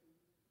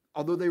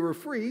 although they were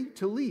free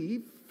to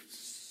leave,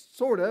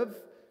 sort of,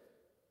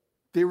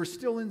 they were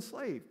still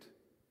enslaved.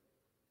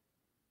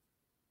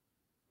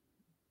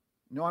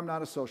 No, I'm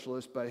not a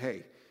socialist, but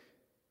hey,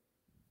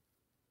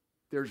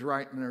 there's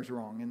right and there's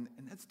wrong, and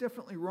that's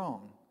definitely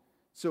wrong.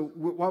 So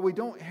while we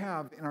don't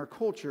have in our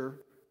culture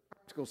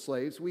practical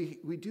slaves,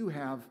 we do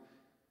have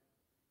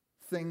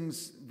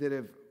things that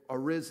have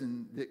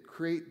arisen that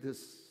create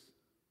this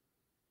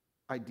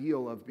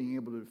ideal of being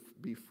able to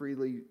be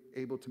freely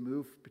able to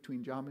move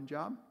between job and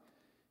job.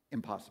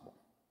 Impossible.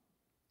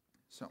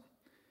 So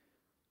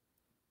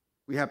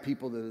we have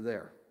people that are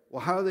there.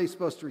 Well, how are they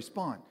supposed to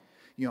respond?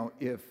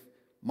 If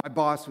my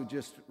boss would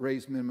just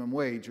raise minimum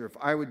wage, or if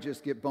I would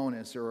just get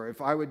bonus, or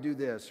if I would do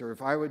this, or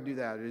if I would do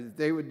that, or if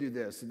they would do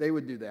this, they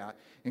would do that,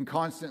 and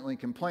constantly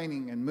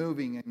complaining and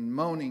moving and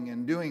moaning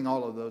and doing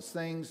all of those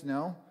things.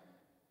 No.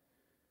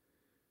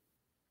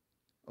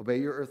 Obey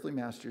your earthly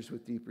masters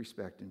with deep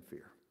respect and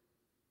fear.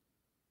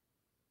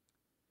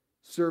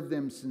 Serve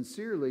them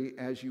sincerely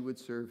as you would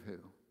serve who?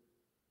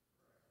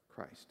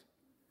 Christ.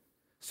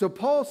 So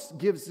Paul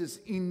gives this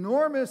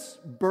enormous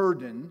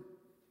burden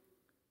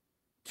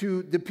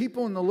to the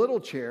people in the little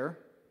chair,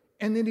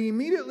 and then he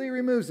immediately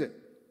removes it.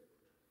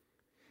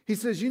 He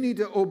says you need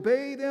to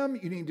obey them,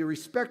 you need to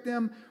respect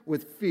them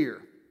with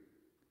fear.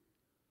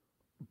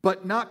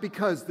 But not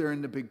because they're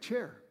in the big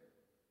chair.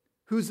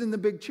 Who's in the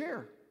big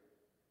chair?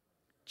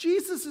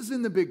 Jesus is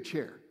in the big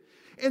chair.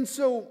 And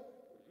so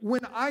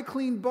when I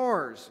cleaned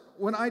bars,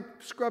 when I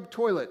scrubbed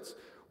toilets,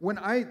 when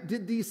I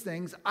did these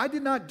things, I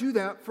did not do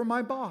that for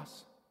my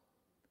boss.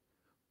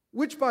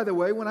 Which, by the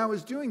way, when I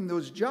was doing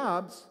those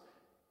jobs,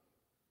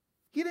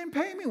 he didn't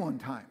pay me one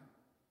time.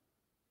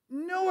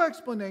 No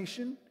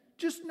explanation,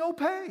 just no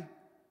pay.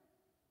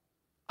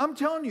 I'm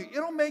telling you,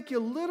 it'll make you a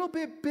little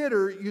bit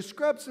bitter. You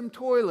scrub some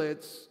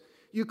toilets,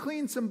 you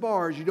clean some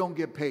bars, you don't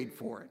get paid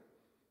for it.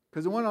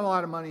 Because it wasn't a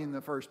lot of money in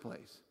the first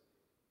place.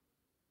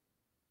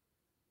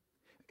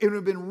 It would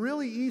have been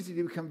really easy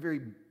to become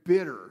very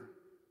bitter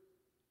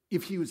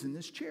if he was in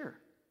this chair.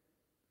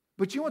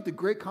 But you know what the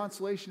great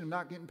consolation of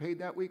not getting paid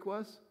that week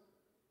was?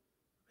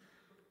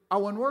 I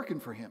wasn't working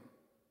for him.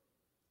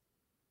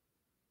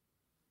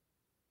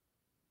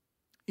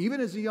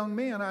 Even as a young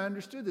man, I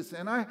understood this.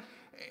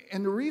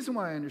 And the reason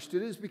why I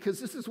understood it is because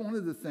this is one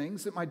of the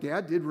things that my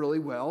dad did really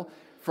well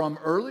from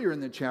earlier in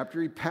the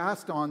chapter. He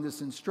passed on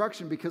this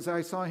instruction because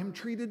I saw him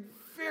treated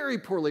very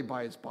poorly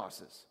by his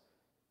bosses.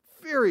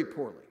 Very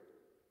poorly.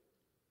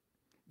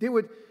 They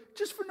would,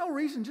 just for no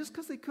reason, just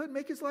because they could,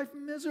 make his life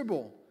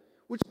miserable,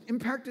 which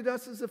impacted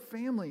us as a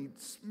family,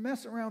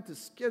 mess around with the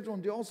schedule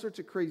and do all sorts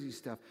of crazy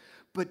stuff.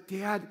 But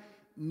Dad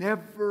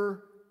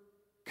never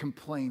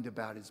complained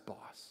about his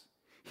boss.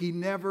 He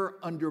never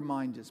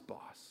undermined his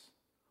boss.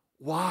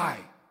 Why?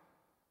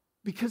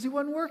 Because he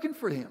wasn't working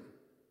for him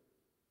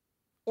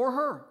or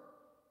her.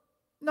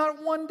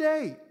 Not one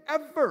day,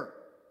 ever.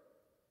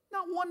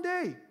 Not one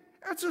day.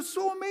 That's just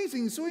so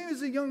amazing. So even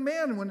as a young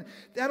man, when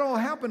that all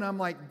happened, I'm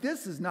like,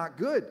 this is not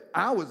good.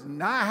 I was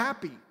not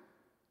happy.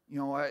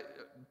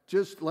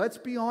 Let's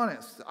be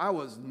honest. I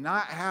was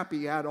not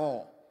happy at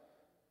all.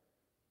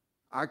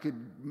 I could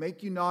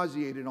make you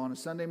nauseated on a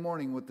Sunday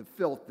morning with the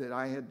filth that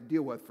I had to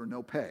deal with for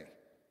no pay.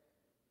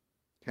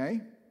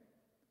 Okay?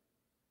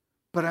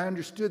 But I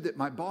understood that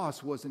my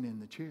boss wasn't in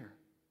the chair.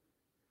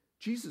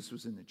 Jesus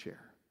was in the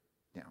chair.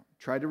 Now,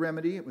 tried to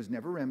remedy, it was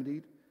never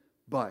remedied,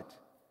 but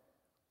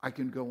I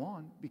can go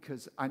on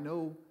because I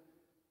know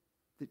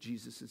that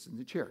Jesus is in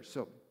the chair.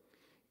 So,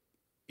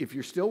 if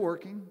you're still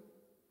working,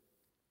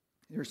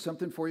 there's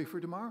something for you for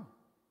tomorrow.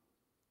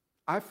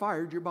 I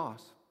fired your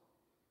boss.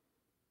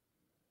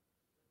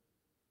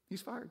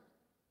 He's fired.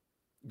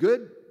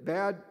 Good,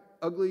 bad,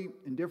 ugly,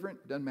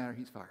 indifferent, doesn't matter,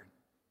 he's fired.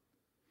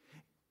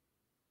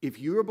 If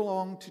you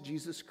belong to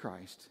Jesus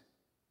Christ,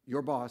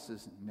 your boss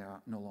is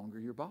now no longer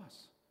your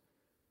boss.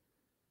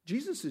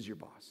 Jesus is your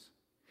boss.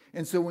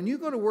 And so when you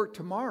go to work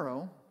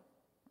tomorrow,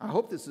 I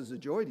hope this is a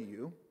joy to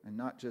you and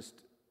not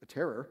just a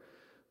terror,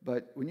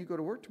 but when you go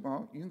to work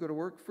tomorrow, you can go to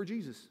work for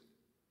Jesus.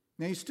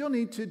 Now you still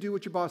need to do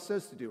what your boss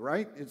says to do,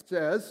 right? It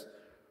says,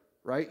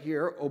 right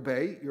here,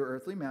 obey your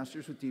earthly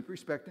masters with deep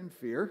respect and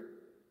fear,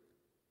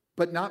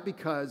 but not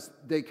because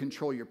they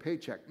control your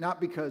paycheck, not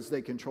because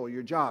they control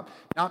your job,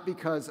 not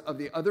because of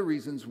the other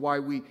reasons why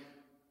we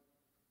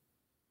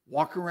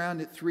walk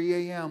around at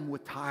 3 a.m.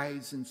 with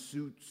ties and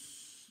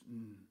suits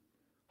and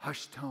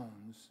hushed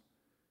tones,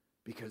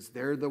 because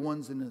they're the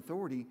ones in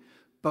authority,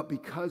 but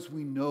because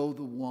we know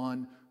the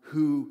one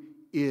who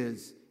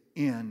is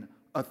in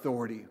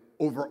authority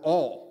over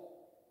all.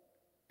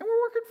 And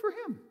we're working for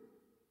him.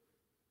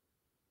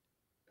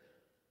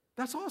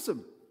 That's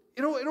awesome.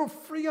 It'll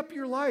free up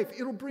your life.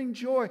 It'll bring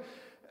joy.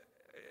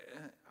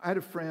 I have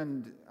a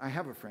friend,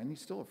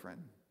 he's still a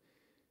friend.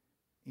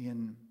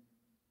 And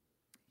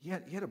he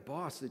had a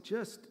boss that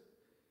just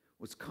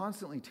was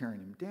constantly tearing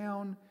him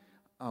down,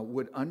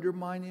 would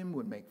undermine him,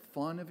 would make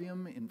fun of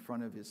him in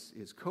front of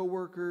his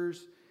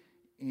coworkers.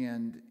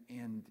 And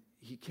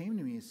he came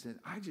to me and said,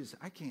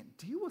 I can't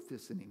deal with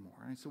this anymore.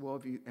 And I said,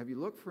 well, have you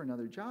looked for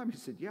another job? He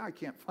said, yeah, I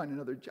can't find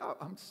another job.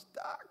 I'm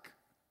stuck.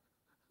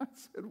 I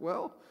said,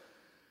 well,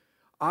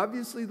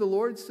 obviously the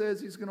Lord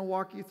says he's going to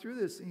walk you through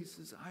this. And he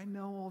says, I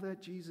know all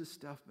that Jesus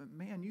stuff, but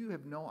man, you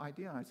have no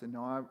idea. And I said,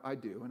 no, I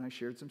do. And I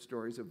shared some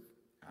stories of,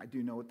 I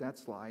do know what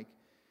that's like.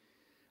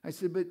 I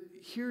said, but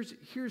here's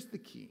the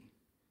key.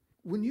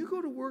 When you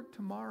go to work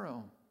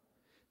tomorrow,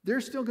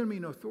 there's still going to be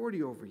an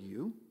authority over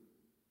you,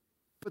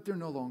 but they're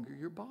no longer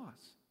your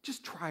boss.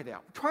 Just try it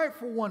out. Try it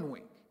for 1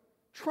 week.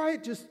 Try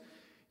it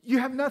you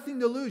have nothing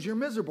to lose. You're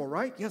miserable,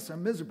 right? Yes,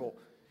 I'm miserable.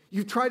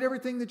 You've tried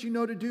everything that you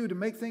know to do to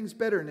make things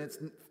better, and it's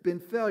been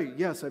failure.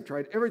 Yes, I've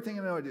tried everything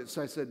I know to do.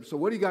 So I said, so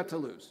what do you got to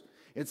lose?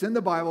 It's in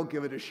the Bible.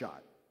 Give it a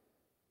shot.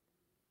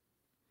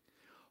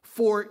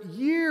 For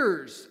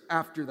years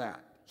after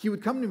that, he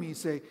would come to me and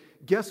say,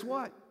 guess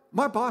what?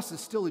 My boss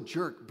is still a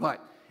jerk,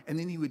 but, and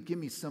then he would give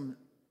me some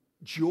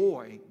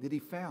joy that he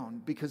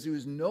found because he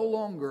was no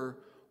longer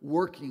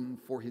working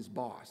for his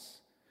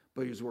boss,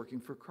 but he was working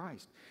for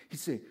Christ. He'd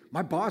say,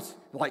 my boss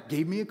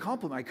gave me a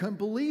compliment. I couldn't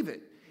believe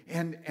it.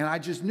 And I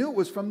just knew it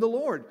was from the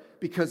Lord,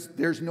 because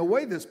there's no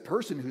way this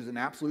person who's an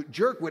absolute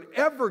jerk would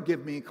ever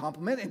give me a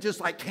compliment, and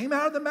just came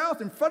out of the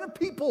mouth in front of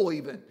people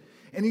even.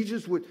 And he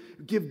just would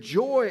give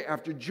joy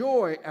after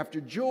joy after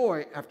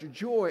joy after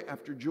joy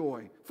after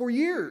joy for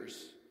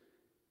years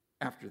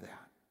after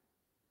that.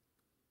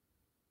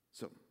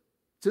 So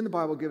it's in the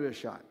Bible. Give it a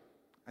shot.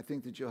 I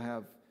think that you'll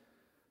have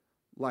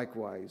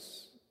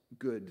likewise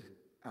good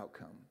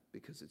outcome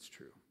because it's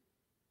true.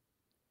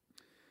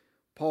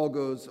 Paul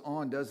goes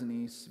on, doesn't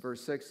he?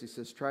 Verse 6, he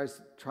says,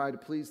 try to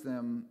please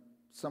them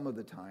some of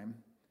the time,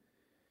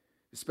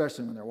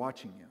 especially when they're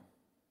watching you.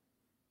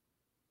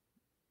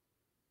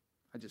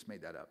 I just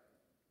made that up.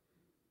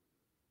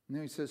 And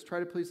then he says, try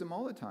to please them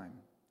all the time,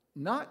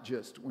 not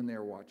just when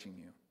they're watching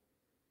you.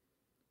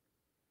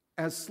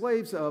 As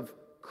slaves of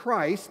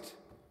Christ,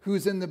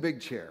 who's in the big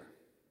chair.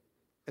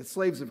 As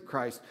slaves of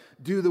Christ,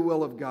 do the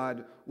will of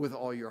God with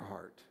all your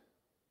heart.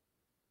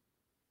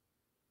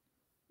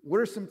 What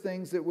are some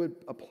things that would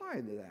apply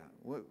to that?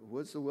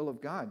 What's the will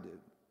of God? To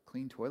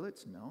clean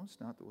toilets? No, it's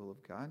not the will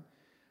of God.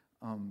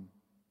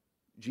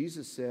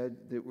 Jesus said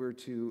that we're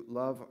to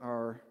love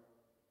our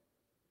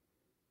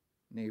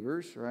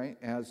neighbors, right,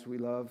 as we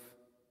love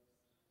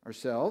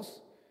ourselves.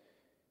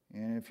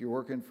 And if you're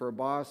working for a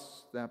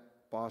boss, that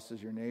boss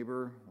is your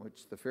neighbor,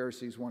 which the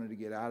Pharisees wanted to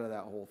get out of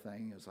that whole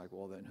thing. It was like,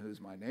 well, then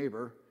who's my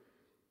neighbor?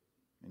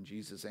 And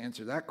Jesus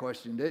answered that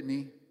question, didn't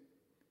he?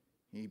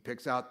 He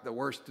picks out the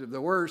worst of the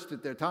worst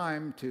at their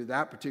time to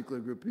that particular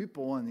group of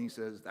people, and he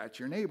says, that's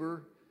your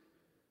neighbor.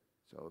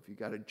 So if you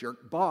got a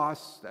jerk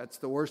boss, that's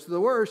the worst of the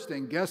worst,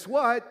 and guess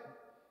what?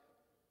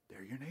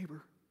 They're your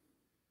neighbor.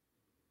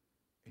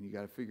 And you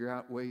got to figure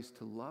out ways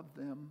to love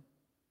them,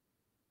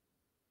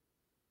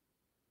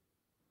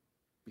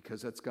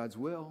 because that's God's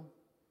will.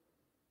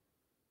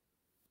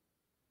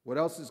 What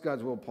else is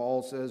God's will?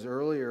 Paul says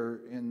earlier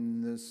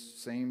in this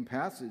same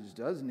passage,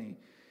 doesn't he?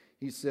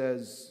 He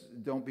says,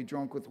 don't be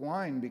drunk with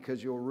wine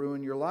because you'll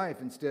ruin your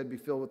life. Instead, be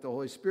filled with the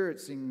Holy Spirit,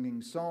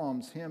 singing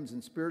psalms, hymns,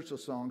 and spiritual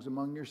songs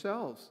among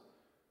yourselves.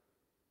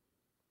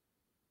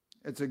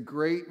 It's a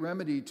great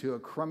remedy to a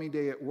crummy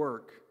day at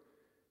work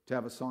to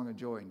have a song of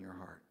joy in your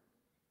heart.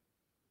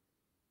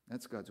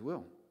 That's God's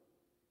will.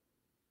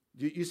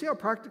 You see how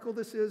practical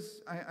this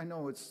is? I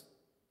know it's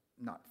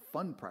not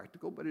fun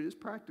practical, but it is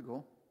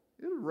practical.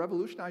 It'll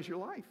revolutionize your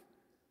life.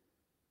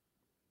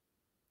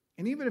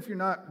 And even if you're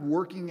not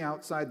working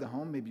outside the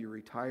home, maybe you're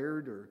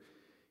retired or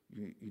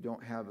you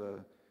don't have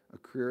a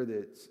career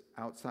that's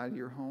outside of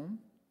your home,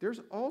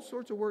 there's all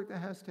sorts of work that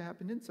has to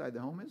happen inside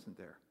the home, isn't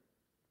there?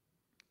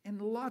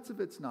 And lots of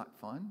it's not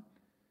fun.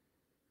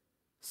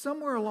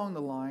 Somewhere along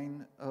the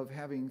line of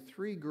having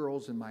 3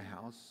 girls in my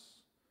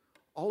house,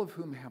 all of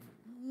whom have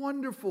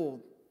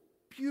wonderful,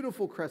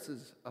 beautiful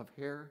tresses of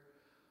hair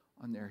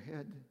on their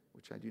head,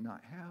 which I do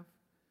not have,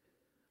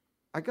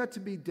 I got to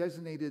be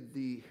designated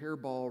the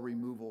hairball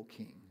removal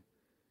king.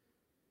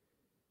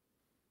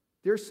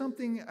 There's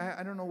something,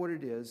 I don't know what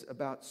it is,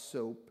 about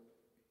soap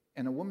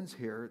and a woman's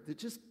hair that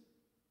just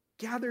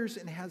gathers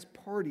and has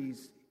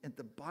parties at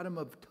the bottom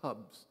of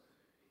tubs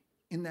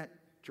in that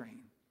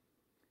drain.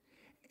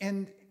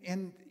 And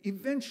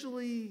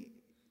eventually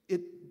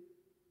it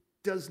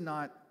does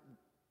not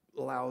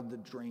allow the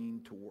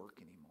drain to work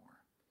anymore.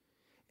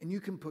 And you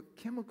can put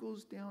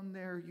chemicals down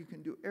there. You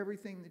can do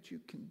everything that you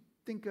can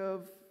think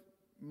of,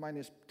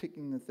 minus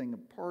taking the thing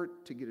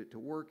apart to get it to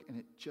work, and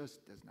it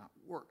just does not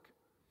work.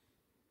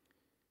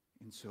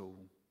 And so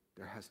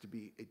there has to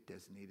be a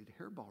designated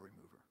hairball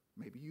remover.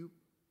 Maybe you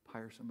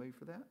hire somebody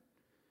for that.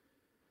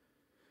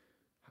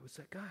 I was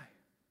that guy.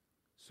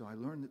 So I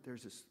learned that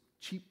there's this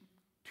cheap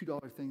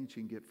 $2 thing that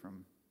you can get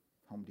from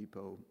Home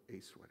Depot,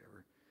 Ace,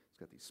 whatever. It's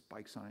got these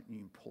spikes on it, and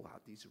you can pull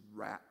out these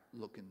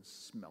rat-looking,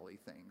 smelly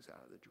things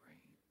out of the drain.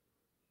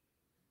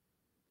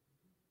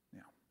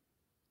 Now,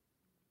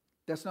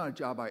 that's not a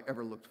job I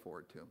ever looked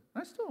forward to.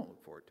 I still don't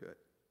look forward to it.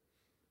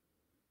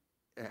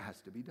 It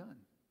has to be done,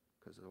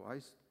 because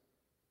otherwise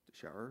the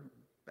shower,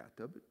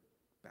 bathtub, it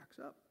backs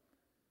up.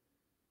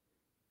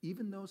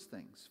 Even those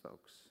things,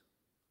 folks,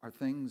 are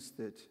things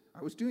that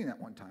I was doing that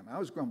one time. I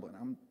was grumbling.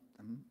 I'm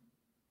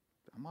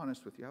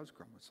honest with you. I was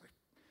grumbling. It's like,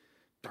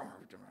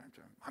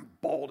 I'm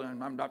bald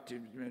and I'm not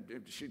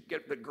should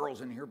get the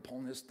girls in here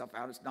pulling this stuff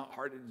out. It's not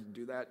hard to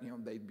do that. You know,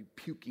 they'd be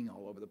puking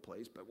all over the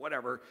place, but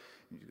whatever.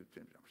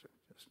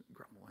 Just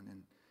grumbling.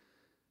 And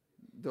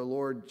the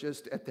Lord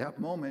just at that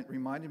moment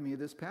reminded me of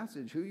this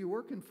passage. Who are you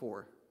working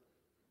for?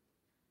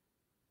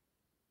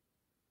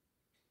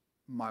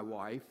 My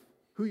wife.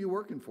 Who are you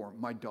working for?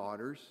 My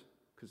daughters,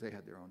 because they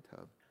had their own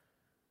tub.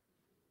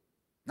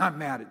 Not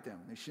mad at them.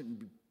 They shouldn't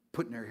be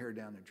putting their hair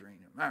down the drain.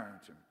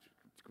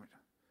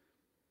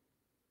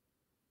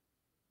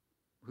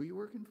 Who are you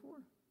working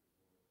for?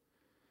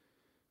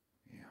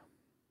 Yeah.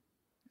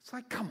 It's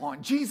like, come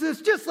on,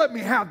 Jesus, just let me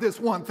have this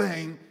one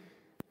thing.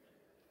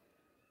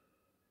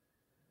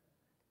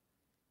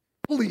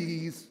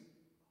 Please.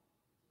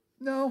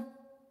 No.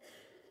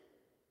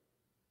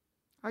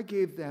 I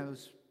gave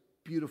those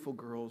beautiful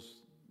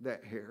girls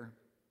that hair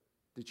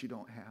that you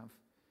don't have.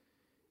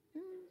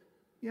 And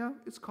yeah,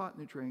 it's caught in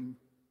the drain,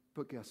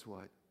 but guess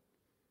what?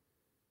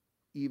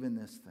 Even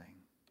this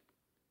thing,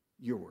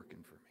 you're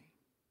working for me.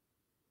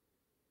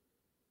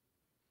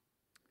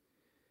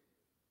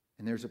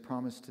 And there's a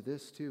promise to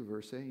this too,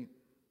 verse 8.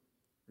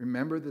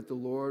 Remember that the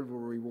Lord will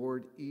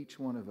reward each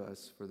one of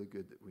us for the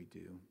good that we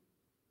do,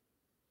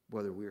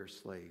 whether we are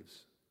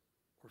slaves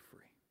or free.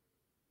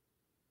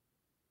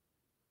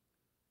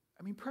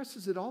 I mean,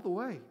 presses it all the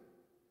way.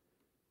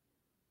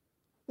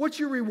 What's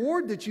your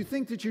reward that you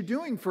think that you're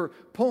doing for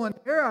pulling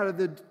hair out of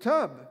the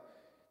tub?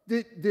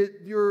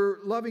 That your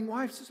loving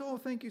wife says, oh,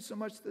 thank you so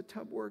much, the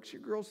tub works.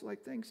 Your girl's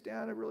like, thanks,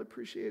 Dad, I really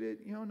appreciate it.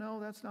 You know, no,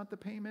 that's not the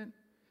payment,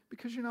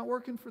 because you're not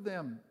working for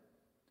them.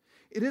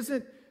 It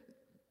isn't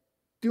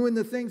doing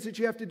the things that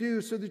you have to do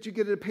so that you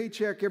get a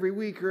paycheck every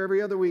week or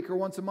every other week or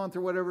once a month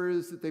or whatever it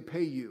is that they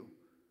pay you.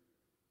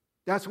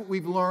 That's what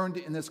we've learned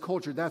in this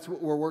culture. That's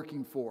what we're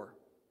working for.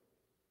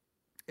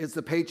 It's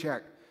the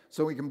paycheck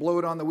so we can blow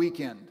it on the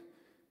weekend.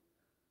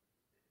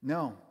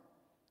 No.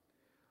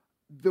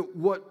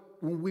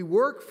 When we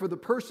work for the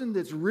person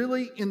that's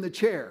really in the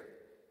chair,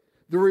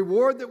 the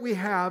reward that we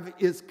have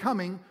is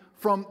coming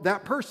from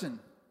that person.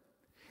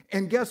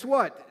 And guess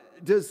what?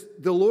 Does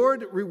the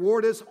Lord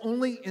reward us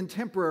only in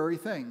temporary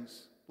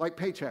things, like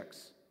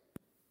paychecks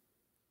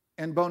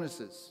and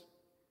bonuses?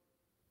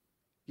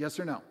 Yes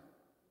or no?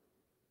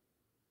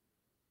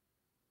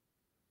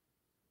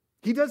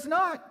 He does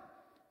not.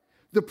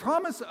 The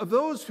promise of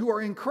those who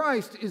are in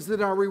Christ is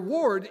that our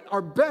reward,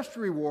 our best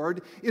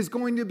reward, is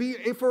going to be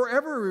a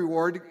forever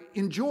reward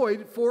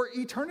enjoyed for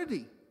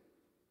eternity.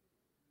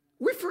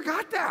 We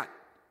forgot that.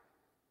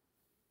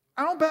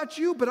 I don't know about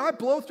you, but I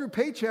blow through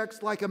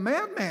paychecks like a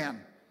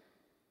madman.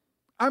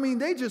 I mean,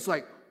 they just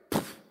like,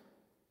 poof.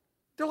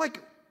 They're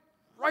like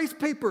rice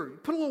paper.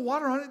 Put a little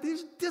water on it, they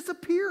just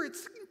disappear.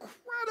 It's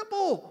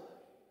incredible.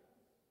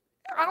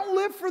 I don't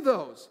live for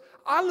those.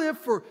 I live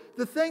for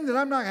the thing that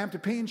I'm not going to have to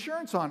pay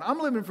insurance on. I'm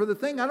living for the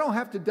thing I don't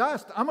have to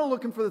dust. I'm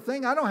looking for the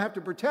thing I don't have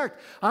to protect.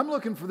 I'm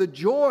looking for the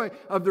joy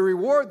of the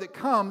reward that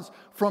comes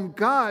from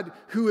God,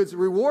 who is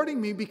rewarding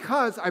me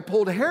because I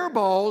pulled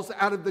hairballs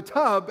out of the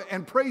tub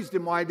and praised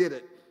Him while I did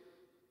it.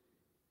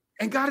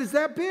 And God is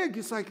that big.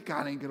 It's like,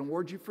 God ain't going to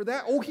reward you for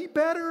that. Oh, He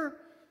better.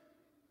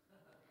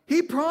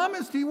 He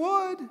promised He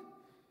would.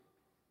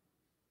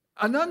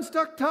 An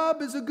unstuck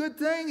tub is a good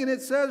thing, and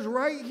it says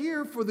right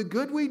here, for the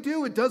good we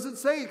do. It doesn't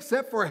say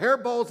except for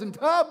hairballs and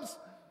tubs.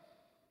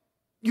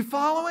 You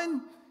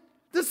following?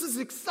 This is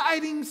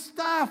exciting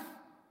stuff.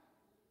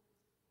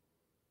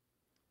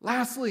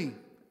 Lastly,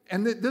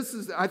 and I think this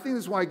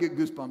is why I get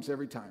goosebumps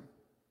every time.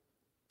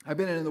 I've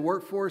been in the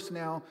workforce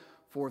now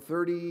for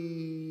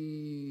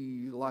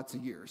 30 lots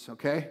of years,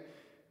 okay?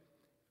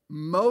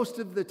 Most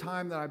of the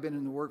time that I've been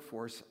in the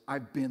workforce,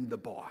 I've been the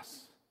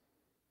boss.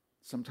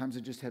 Sometimes I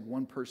just had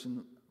one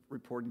person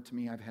reporting to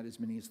me. I've had as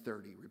many as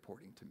 30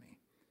 reporting to me.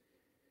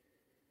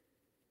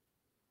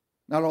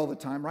 Not all the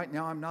time. Right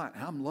now, I'm not.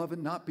 I'm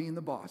loving not being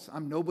the boss.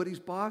 I'm nobody's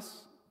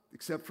boss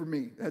except for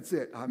me. That's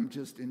it. I'm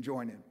just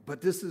enjoying it.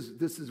 But this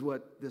is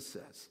what this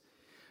says.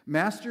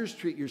 Masters,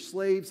 treat your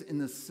slaves in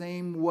the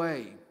same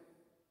way.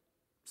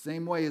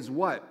 Same way as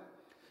what?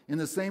 In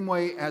the same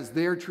way as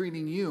they're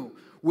treating you,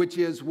 which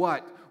is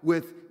what?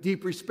 With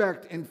deep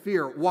respect and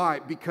fear. Why?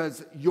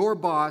 Because your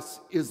boss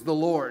is the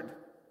Lord.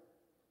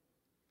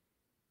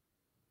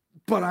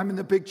 But I'm in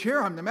the big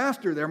chair. I'm the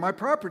master. They're my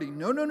property.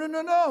 No.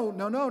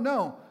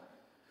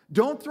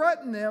 Don't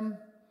threaten them.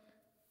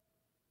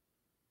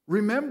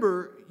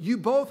 Remember, you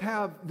both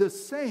have the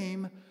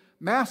same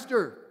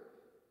master.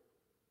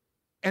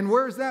 And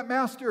where's that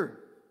master?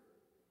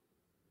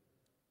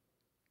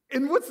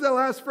 And what's the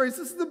last phrase?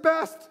 This is the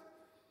best.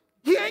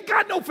 He ain't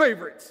got no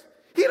favorites.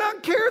 He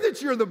doesn't care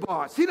that you're the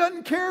boss. He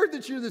doesn't care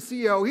that you're the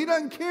CEO. He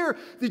doesn't care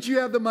that you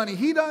have the money.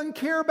 He doesn't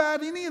care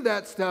about any of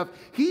that stuff.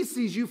 He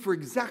sees you for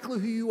exactly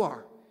who you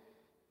are.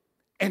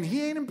 And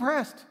he ain't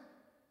impressed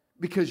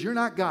because you're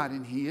not God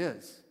and he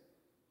is.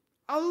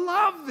 I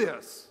love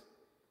this.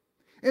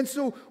 And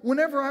so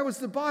whenever I was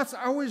the boss,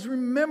 I always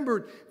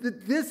remembered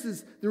that this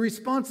is the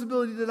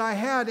responsibility that I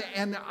had,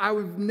 and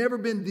I've never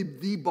been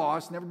the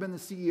boss, never been the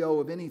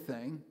CEO of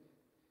anything.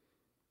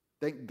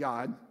 Thank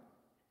God.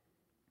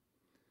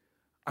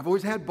 I've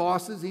always had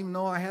bosses, even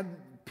though I had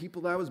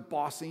people that I was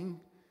bossing.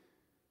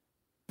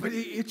 But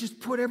it just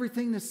put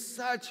everything to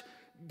such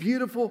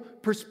beautiful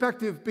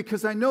perspective,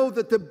 because I know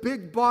that the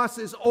big boss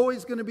is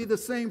always going to be the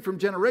same from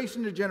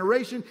generation to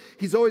generation.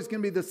 He's always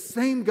going to be the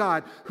same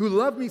God who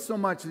loved me so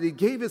much that he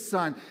gave his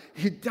son.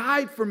 He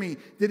died for me,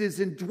 that has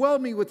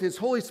indwelled me with his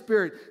Holy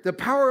Spirit, the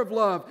power of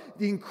love,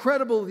 the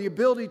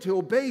ability to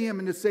obey him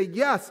and to say,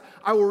 yes,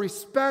 I will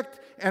respect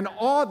and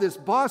awe this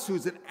boss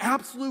who's an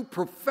absolute,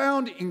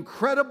 profound,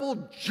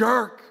 incredible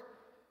jerk.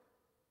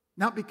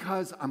 Not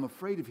because I'm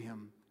afraid of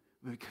him,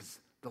 but because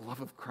the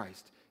love of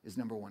Christ is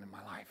number one in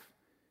my life.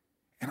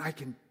 And I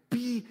can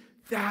be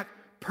that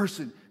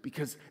person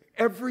because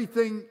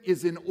everything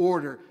is in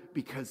order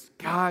because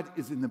God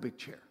is in the big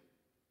chair.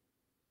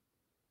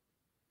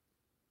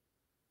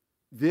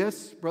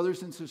 This,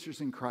 brothers and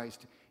sisters in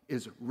Christ,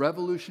 is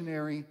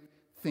revolutionary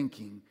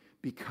thinking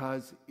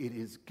because it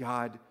is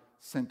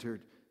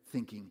God-centered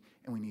thinking,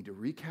 and we need to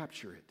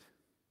recapture it.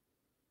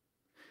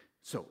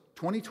 So,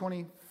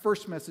 2020,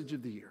 first message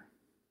of the year.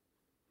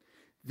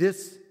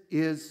 This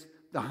is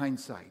the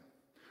hindsight.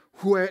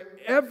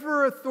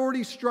 Whatever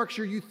authority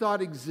structure you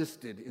thought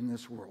existed in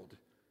this world,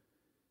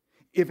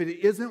 if it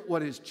isn't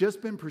what has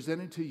just been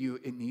presented to you,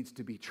 it needs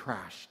to be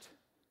trashed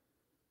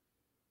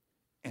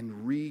and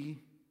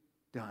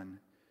redone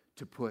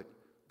to put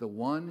the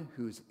one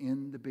who's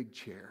in the big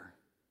chair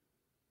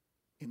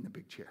in the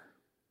big chair.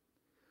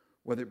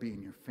 Whether it be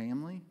in your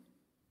family,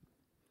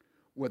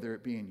 whether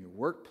it be in your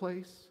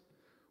workplace,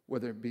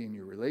 whether it be in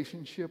your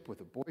relationship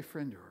with a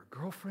boyfriend or a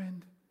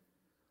girlfriend,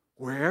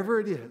 wherever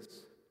it is,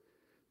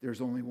 there's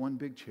only one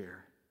big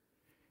chair,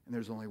 and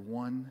there's only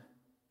one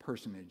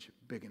personage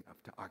big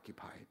enough to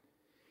occupy it.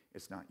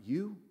 It's not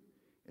you,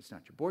 it's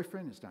not your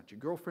boyfriend, it's not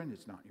your girlfriend,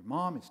 it's not your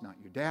mom, it's not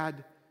your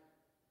dad,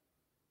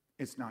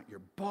 it's not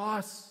your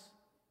boss.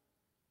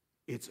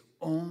 It's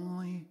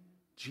only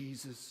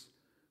Jesus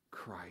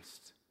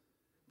Christ,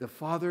 the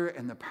Father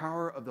and the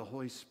power of the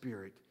Holy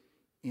Spirit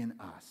in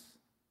us.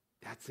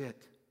 That's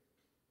it.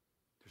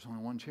 There's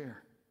only one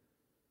chair.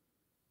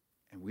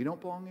 And we don't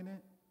belong in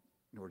it,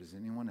 nor does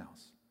anyone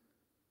else,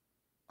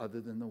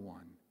 other than the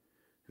one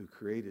who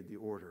created the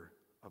order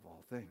of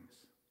all things.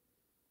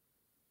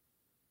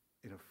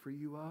 It'll free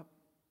you up,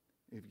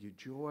 give you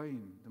joy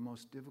in the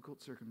most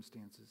difficult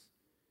circumstances,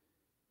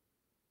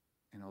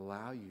 and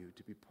allow you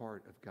to be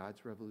part of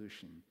God's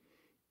revolution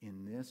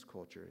in this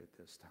culture at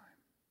this time.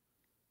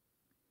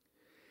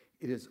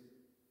 It is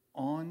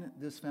on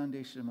this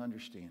foundation of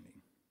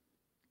understanding,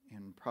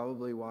 and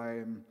probably why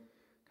I'm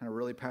kind of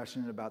really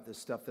passionate about this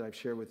stuff that I've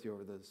shared with you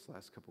over this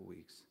last couple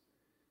weeks,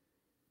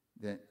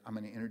 that I'm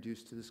going to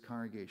introduce to this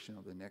congregation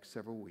over the next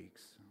several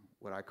weeks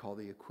what I call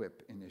the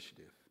Equip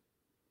Initiative.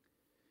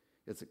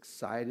 It's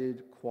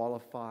excited,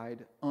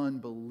 qualified,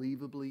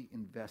 unbelievably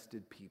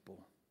invested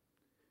people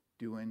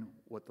doing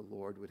what the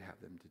Lord would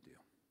have them to do.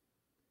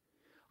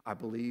 I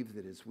believe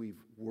that as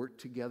we've worked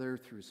together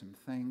through some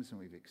things and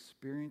we've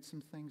experienced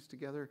some things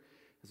together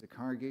as a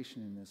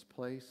congregation in this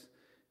place,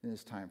 then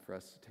it's time for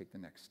us to take the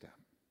next step,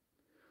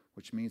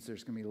 which means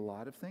there's going to be a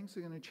lot of things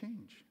that are going to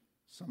change.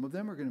 Some of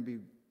them are going to be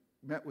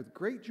met with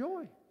great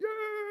joy.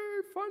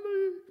 Yay,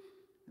 finally.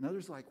 And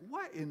others like,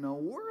 what in the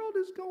world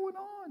is going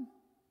on?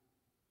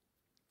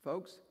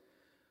 Folks,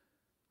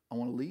 I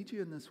want to lead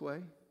you in this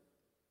way,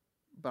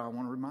 but I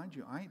want to remind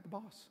you, I ain't the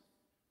boss.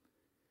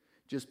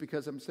 Just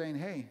because I'm saying,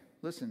 hey,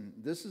 listen,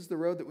 this is the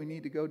road that we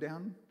need to go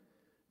down,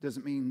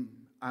 doesn't mean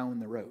I own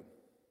the road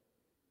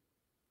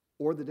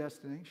or the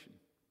destination,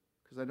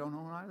 because I don't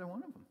own either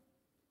one of them.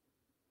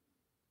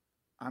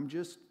 I'm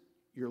just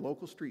your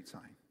local street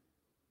sign.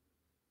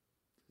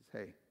 It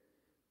says, hey,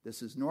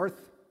 this is north,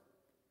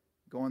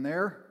 going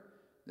there.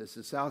 This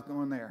is south,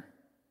 going there.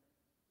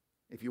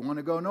 If you want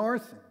to go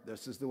north,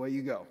 this is the way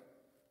you go.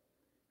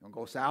 You want to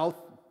go south,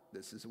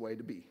 this is the way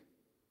to be.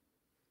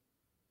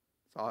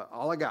 That's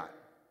all I got.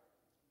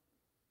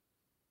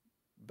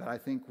 But I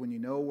think when you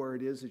know where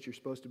it is that you're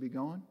supposed to be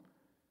going,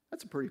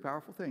 that's a pretty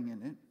powerful thing,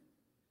 isn't it?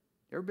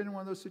 You ever been in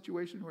one of those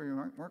situations where you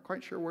weren't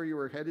quite sure where you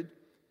were headed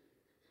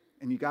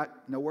and you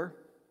got nowhere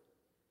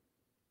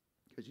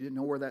because you didn't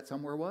know where that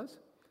somewhere was?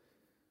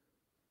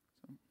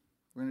 So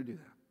we're going to do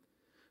that.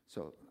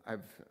 So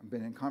I've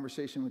been in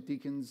conversation with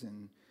deacons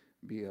and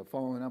be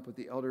following up with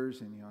the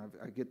elders, and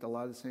I get a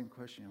lot of the same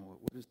question.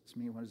 What does this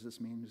mean? What does this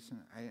mean?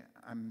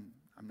 I'm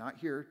not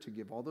here to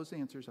give all those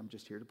answers. I'm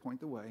just here to point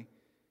the way.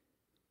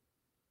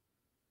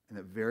 And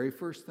the very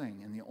first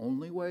thing, and the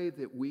only way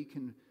that we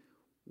can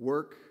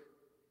work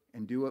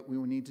and do what we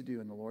need to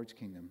do in the Lord's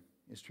kingdom,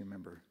 is to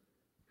remember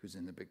who's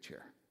in the big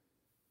chair.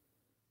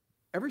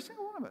 Every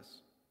single one of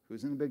us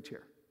who's in the big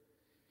chair.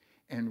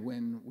 And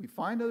when we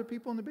find other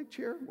people in the big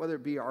chair, whether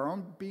it be our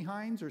own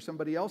behinds or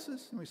somebody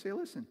else's, and we say,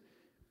 listen,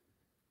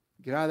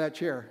 get out of that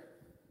chair.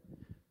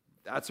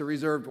 That's a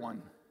reserved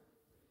one.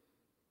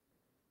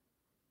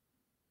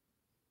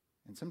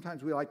 And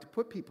sometimes we like to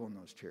put people in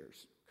those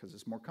chairs because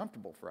it's more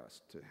comfortable for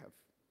us to have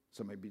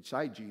somebody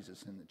beside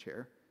Jesus in the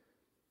chair.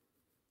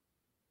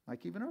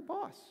 Like even our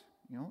boss.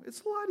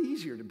 It's a lot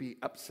easier to be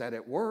upset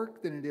at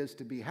work than it is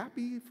to be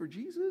happy for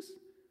Jesus.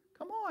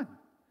 Come on.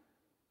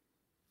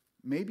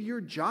 Maybe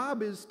your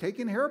job is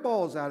taking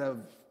hairballs out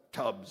of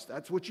tubs.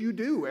 That's what you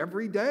do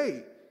every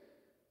day.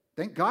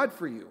 Thank God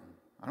for you.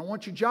 I don't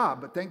want your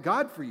job, but thank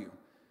God for you.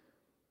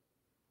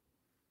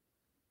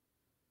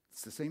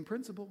 It's the same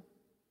principle.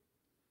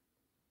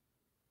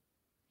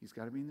 He's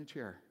got to be in the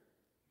chair.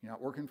 You're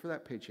not working for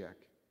that paycheck.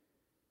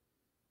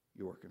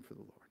 You're working for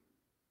the Lord.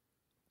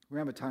 We're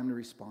going to have a time to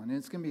respond, and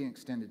it's going to be an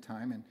extended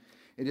time, and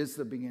it is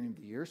the beginning of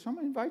the year, so I'm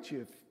going to invite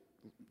you, if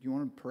you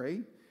want to pray,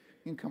 you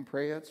can come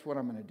pray. That's what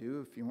I'm going to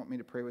do. If you want me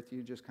to pray with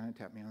you, just kind of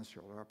tap me on the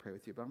shoulder. I'll pray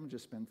with you, but I'm going to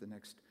just spend the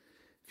next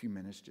few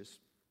minutes just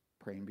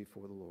praying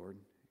before the Lord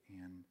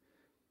and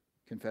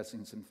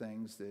confessing some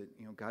things that,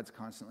 God's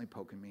constantly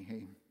poking me.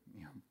 Hey,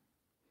 you're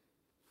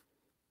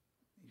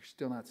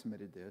still not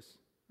submitted this.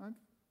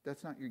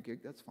 That's not your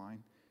gig. That's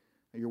fine.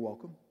 You're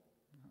welcome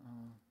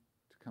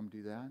to come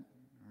do that,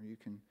 or you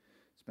can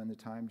spend the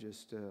time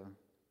just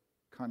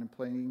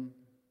contemplating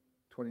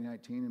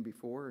 2019 and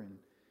before, and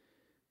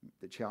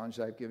the challenge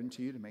that I've given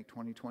to you to make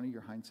 2020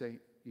 your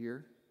hindsight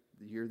year,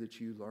 the year that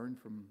you learn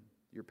from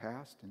your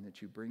past and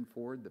that you bring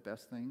forward the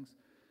best things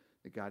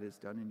that God has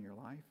done in your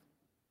life.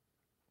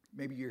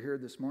 Maybe you're here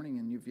this morning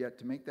and you've yet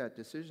to make that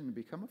decision to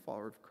become a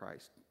follower of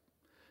Christ.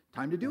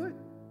 Time to do it,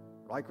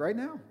 like right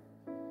now.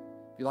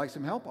 If you'd like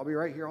some help, I'll be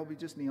right here. I'll be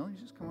just kneeling.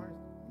 You just come over,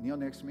 kneel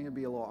next to me. It'll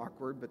be a little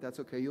awkward, but that's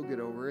okay. You'll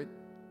get over it.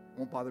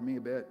 Won't bother me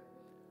a bit.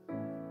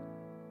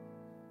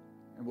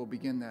 And we'll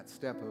begin that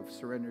step of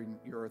surrendering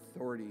your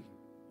authority,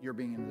 your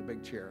being in the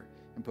big chair,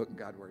 and putting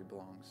God where he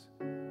belongs.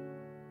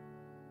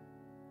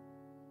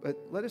 But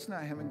let us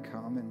not having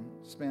come and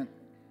spent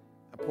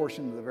a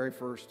portion of the very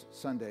first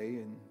Sunday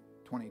in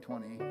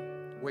 2020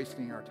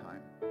 wasting our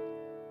time.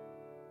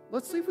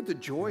 Let's leave with the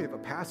joy of a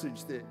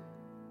passage that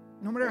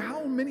no matter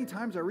how many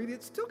times I read it,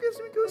 it still gives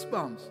me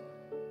goosebumps.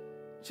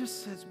 It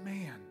just says,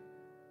 man,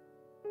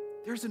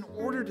 there's an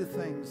order to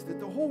things that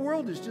the whole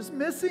world is just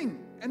missing.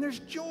 And there's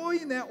joy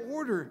in that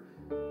order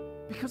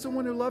because the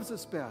one who loves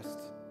us best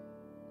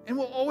and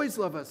will always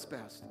love us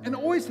best and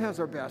always has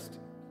our best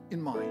in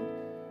mind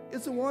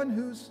is the one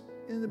who's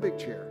in the big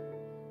chair.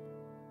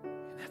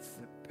 And that's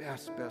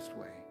the best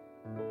way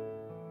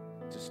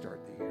to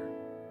start the year.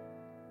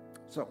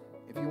 So,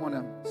 if you want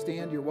to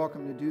stand, you're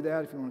welcome to do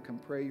that. If you want to come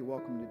pray, you're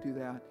welcome to do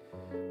that.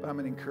 But I'm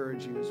going to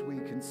encourage you as we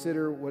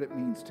consider what it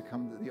means to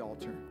come to the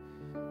altar,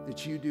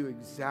 that you do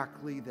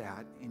exactly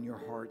that in your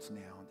hearts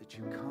now, that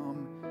you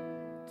come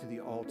to the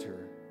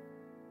altar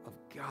of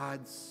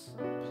God's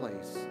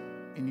place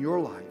in your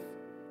life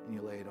and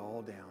you lay it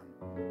all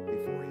down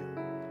before him.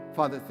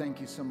 Father, thank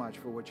you so much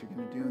for what you're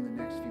going to do in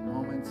the next few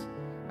moments.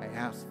 I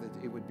ask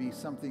that it would be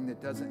something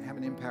that doesn't have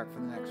an impact for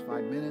the next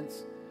 5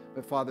 minutes,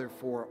 but Father,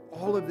 for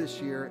all of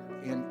this year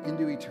and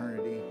into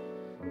eternity.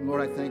 And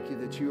Lord, I thank you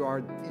that you are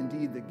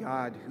indeed the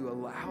God who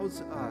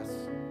allows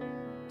us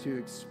to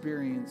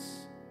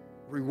experience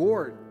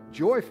reward,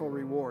 joyful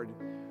reward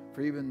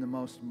for even the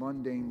most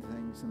mundane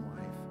things in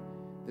life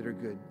that are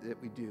good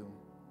that we do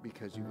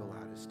because you've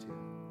allowed us to.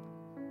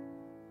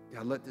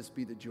 God, let this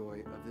be the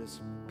joy of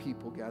this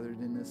people gathered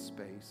in this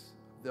space,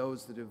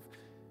 those that have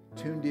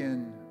tuned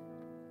in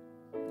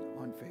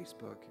on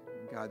Facebook.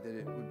 God, that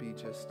it would be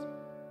just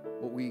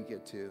what we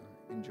get to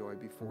enjoy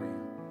before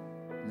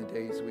you in the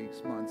days,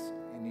 weeks, months,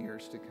 and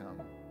years to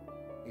come,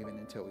 even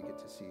until we get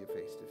to see you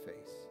face to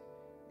face.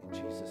 In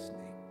Jesus'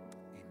 name.